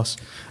masterclass.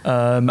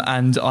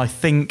 And I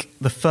think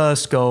the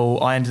first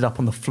goal, I ended up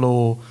on the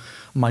floor.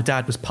 My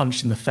dad was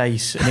punched in the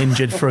face and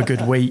injured for a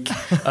good week.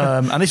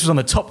 And this was on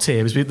the top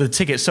tier. The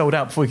tickets sold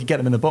out before we could get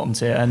them in the bottom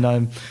tier. And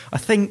I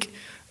think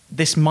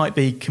this might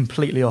be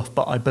completely off,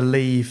 but I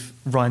believe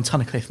Ryan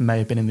Tunnicliffe may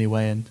have been in the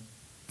away end.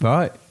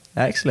 Right.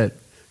 Excellent.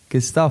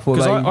 Good stuff.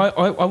 Because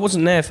I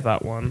wasn't there for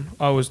that one.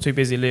 I was too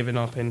busy living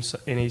up in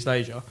East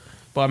Asia.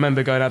 But I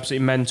remember going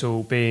absolutely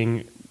mental,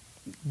 being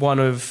one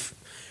of...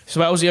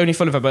 So that was the only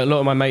fun of it, but a lot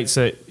of my mates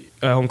at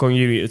Hong Kong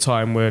Uni at the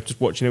time were just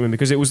watching it with me,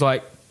 because it was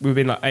like... We've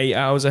been like 8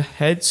 hours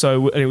ahead,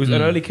 so and it was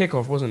an early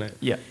kickoff, wasn't it?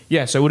 Yeah.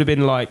 Yeah, so it would have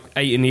been like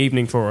 8 in the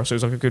evening for us. So it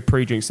was like a good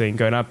pre-drink scene,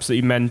 going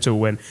absolutely mental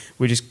when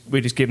we're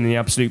just giving the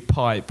absolute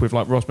pipe with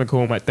like Ross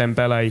McCormack,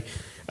 Dembele,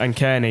 and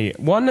Kearney.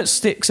 One that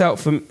sticks out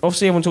from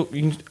obviously everyone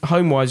talking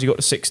home-wise, you got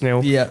the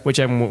 6-0, which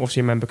everyone will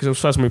obviously remember because it was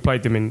the first time we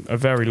played them in a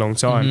very long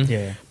time. Mm-hmm.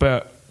 Yeah.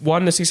 But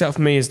one that sticks out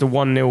for me is the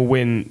 1-0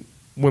 win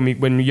when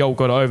Yol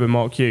got over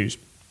Mark Hughes,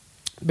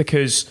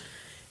 because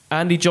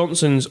Andy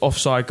Johnson's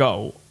offside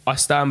goal, I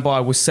stand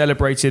by, was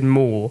celebrated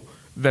more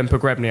than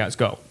Pogrebniak's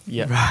goal.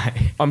 Yeah.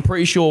 Right. I'm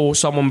pretty sure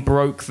someone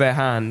broke their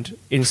hand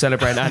in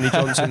celebrating Andy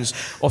Johnson's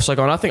offside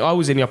goal. And I think I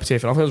was in the upper tier. I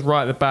think I was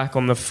right at the back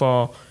on the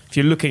far, if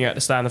you're looking at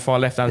the stand, the far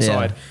left-hand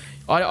side.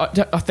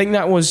 I think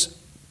that was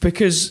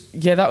because,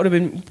 that would have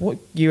been, what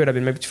year would it have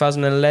been? Maybe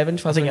 2011,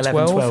 2012? I think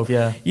 11, 12,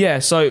 yeah. Yeah,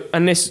 so,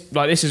 and this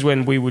is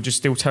when we were just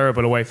still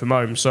terrible away from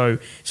home. So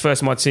it's the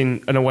first time I'd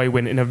seen an away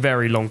win in a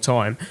very long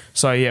time.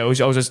 So I was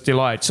just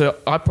delighted. So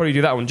I'd probably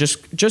do that one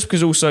just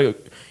because also,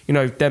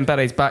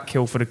 Dembele's back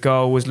heel for the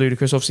goal was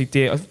ludicrous. Obviously,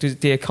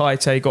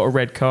 Diakite got a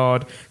red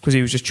card because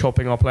he was just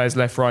chopping our players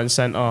left, right and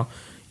centre.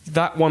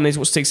 That one is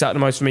what sticks out the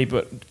most for me.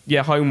 But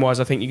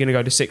home-wise, I think you're going to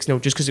go to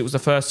 6-0 just because it was the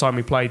first time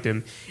we played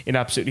them in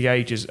absolutely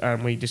ages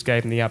and we just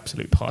gave them the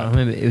absolute pipe. I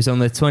remember it was on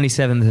the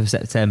 27th of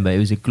September. It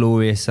was a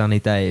glorious sunny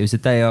day. It was the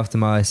day after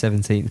my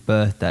 17th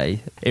birthday.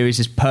 It was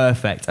just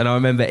perfect. And I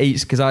remember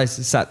because I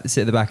sit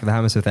at the back of the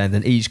Hammersmith end,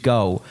 and each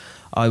goal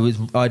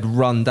I'd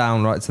run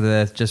down right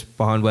to just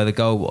behind where the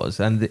goal was,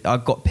 and I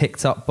got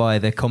picked up by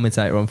the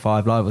commentator on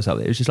 5 Live or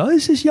something. It was just like,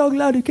 "It's this young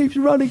lad who keeps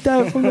running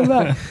down from the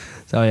back."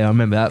 So I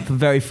remember that.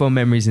 Very fond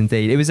memories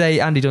indeed. It was a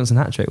Andy Johnson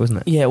hat trick,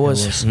 wasn't it? Yeah, it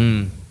was.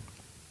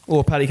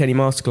 Or Paddy Kenny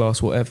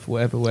masterclass,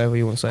 whatever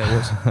you want to say it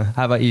was.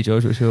 How about you,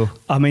 George? What's your?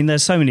 I mean,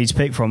 there's so many to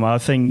pick from. I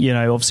think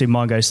obviously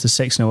mine goes to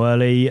 6-0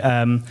 early.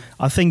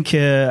 I think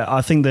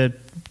the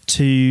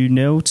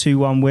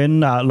 2-1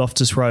 win at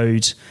Loftus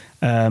Road.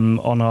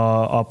 On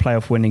our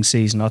playoff winning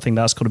season, I think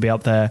that's got to be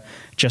up there.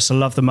 Just I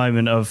love the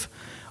moment of,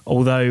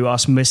 although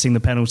us missing the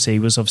penalty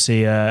was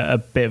obviously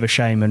a bit of a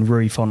shame, and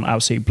Rui Font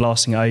absolutely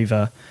blasting it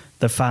over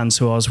the fans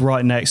who I was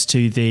right next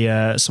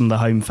to some of the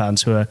home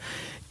fans who are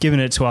giving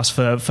it to us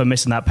for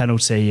missing that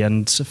penalty,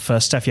 and for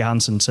Steph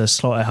Johansson to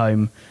slot it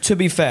home. To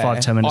be fair,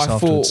 5-10 minutes I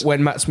afterwards. thought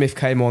when Matt Smith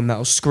came on, that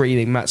was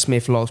screaming Matt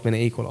Smith last minute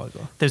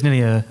equaliser. There's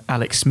nearly a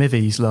Alex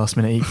Smithies last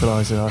minute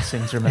equaliser, I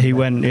seem to remember. He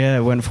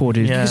went forward.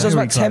 Yeah. Because there was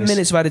about 10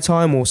 minutes of added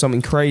time or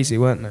something crazy,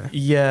 weren't there?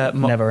 Yeah.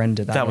 Never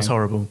ended that. That was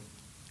horrible.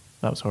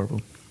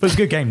 But it was a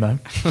good game, though.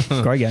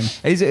 Great game.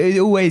 It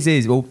always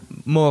is. Well,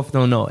 more often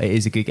than not, it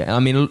is a good game.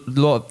 I mean, a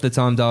lot of the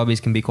time derbies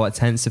can be quite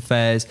tense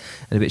affairs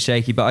and a bit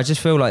shaky, but I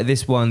just feel like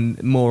this one,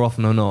 more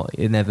often than not,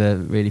 it never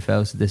really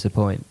fails to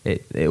disappoint.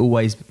 There's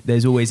always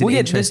an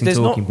interesting there's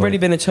talking not point. really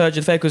been a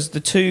turgid affair, because the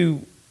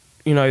two,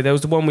 there was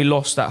the one we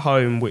lost at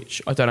home,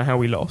 which I don't know how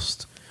we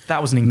lost.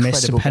 That was an incredible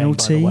Missed a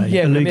penalty. game, by the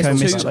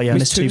way. Yeah,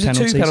 missed two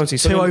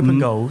penalties. Two open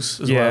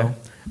goals as well.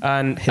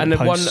 And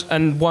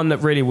the one that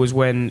really was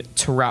when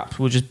Tarap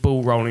was just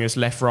ball rolling us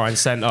left, right, and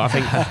centre. I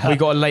think we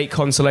got a late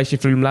consolation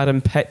from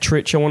Mladen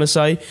Petric, I want to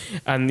say,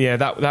 and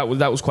that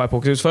was quite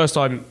poor because it was the first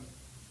time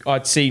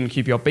I'd seen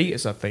QPR beat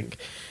us, I think.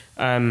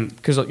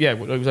 Because it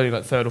was only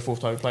like third or fourth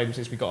time we played them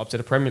since we got up to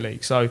the Premier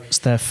League. So it's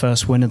their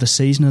first win of the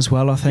season as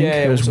well, I think.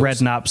 Yeah, it was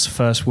Redknapp's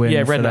first win.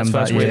 Yeah, for Redknapp's them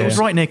first that win. year. It was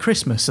right near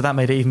Christmas, so that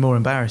made it even more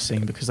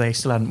embarrassing because they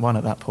still hadn't won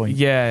at that point.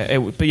 Yeah,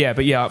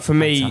 but for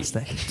me,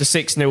 Fantastic. the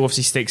 6-0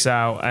 obviously sticks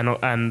out,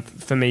 and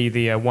for me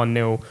the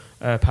 1-0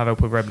 Pavel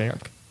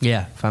Pogrebniak.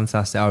 Yeah,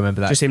 fantastic. I remember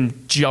that. Just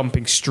him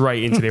jumping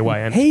straight into the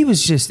away end. He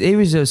was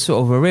a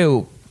sort of a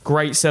real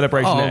Great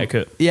celebration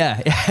etiquette.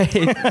 Yeah,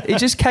 it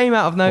just came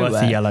out of nowhere. Worth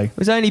the yellow. It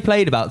was only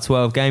played about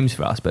 12 games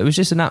for us, but it was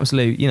just an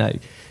absolute,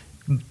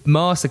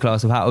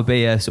 masterclass of how to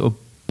be a sort of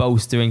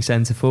bolstering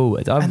centre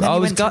forward. And then he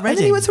went to and then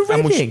he went to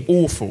And was Reading.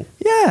 awful.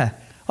 Yeah,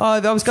 I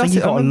was I think gutted. he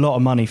got a lot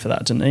of money for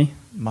that, didn't he?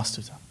 Must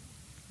have done.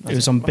 It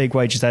was on big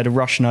wages. They had a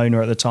Russian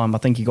owner at the time. I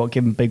think he got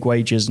given big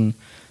wages and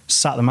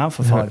sat them out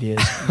for 5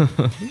 years.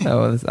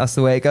 No, that's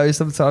the way it goes.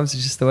 Sometimes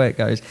it's just the way it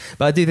goes.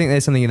 But I do think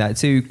there's something in that.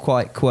 Two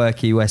quite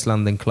quirky West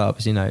London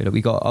clubs. That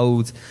we got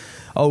old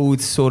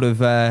sort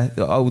of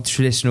old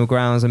traditional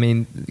grounds. I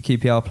mean,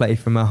 QPR play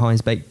from a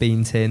Heinz baked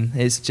bean tin.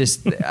 It's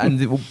just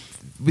and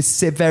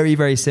it's very,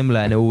 very similar,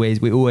 and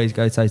we always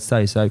go toe to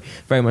toe. So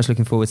very much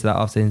looking forward to that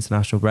after the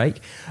international break.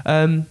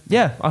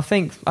 I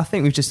think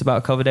we've just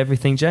about covered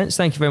everything, gents.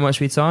 Thank you very much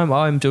for your time.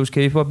 I'm George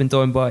Cooper. I've been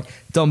joined by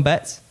Dom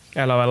Betts.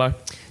 Hello.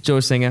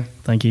 George Singer.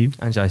 Thank you.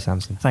 And Joe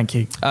Sampson. Thank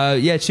you.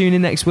 Tune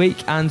in next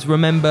week, and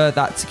remember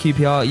that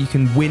QPR, you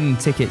can win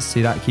tickets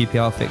to that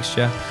QPR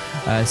fixture.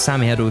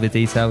 Sammy had all the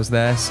details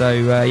there,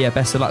 so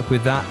best of luck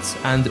with that,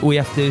 and all you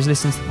have to do is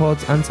listen to the pod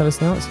and tell us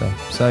the answer.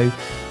 So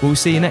we'll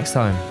see you next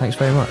time. Thanks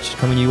very much.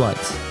 Come on, you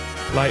Whites.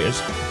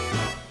 Laters.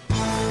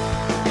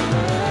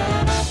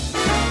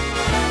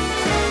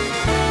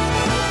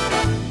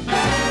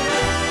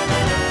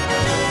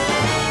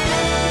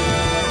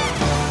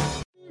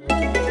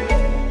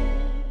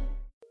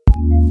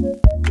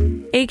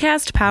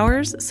 Acast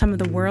powers some of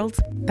the world's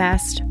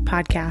best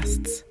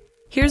podcasts.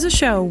 Here's a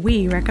show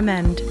we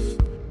recommend.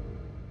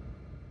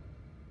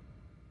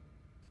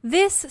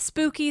 This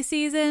spooky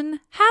season,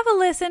 have a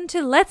listen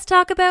to Let's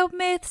Talk About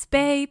Myths,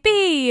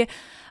 Baby,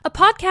 a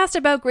podcast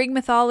about Greek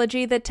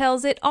mythology that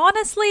tells it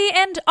honestly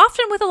and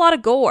often with a lot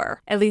of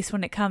gore, at least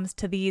when it comes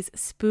to these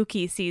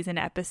spooky season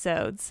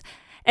episodes.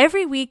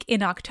 Every week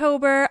in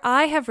October,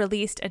 I have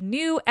released a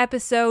new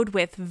episode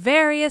with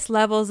various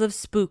levels of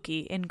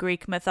spooky in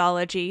Greek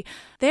mythology.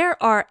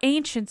 There are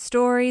ancient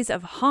stories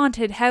of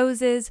haunted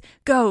houses,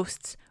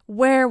 ghosts,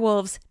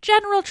 werewolves,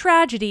 general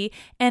tragedy,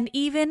 and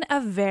even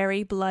a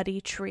very bloody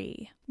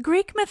tree.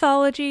 Greek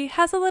mythology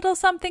has a little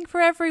something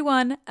for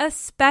everyone,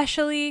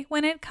 especially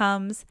when it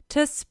comes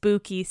to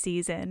spooky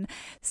season.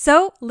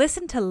 So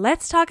listen to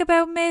Let's Talk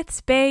About Myths,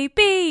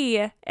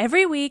 Baby,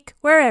 every week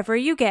wherever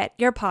you get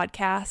your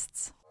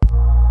podcasts.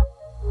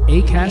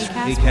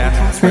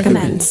 Acast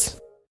recommends.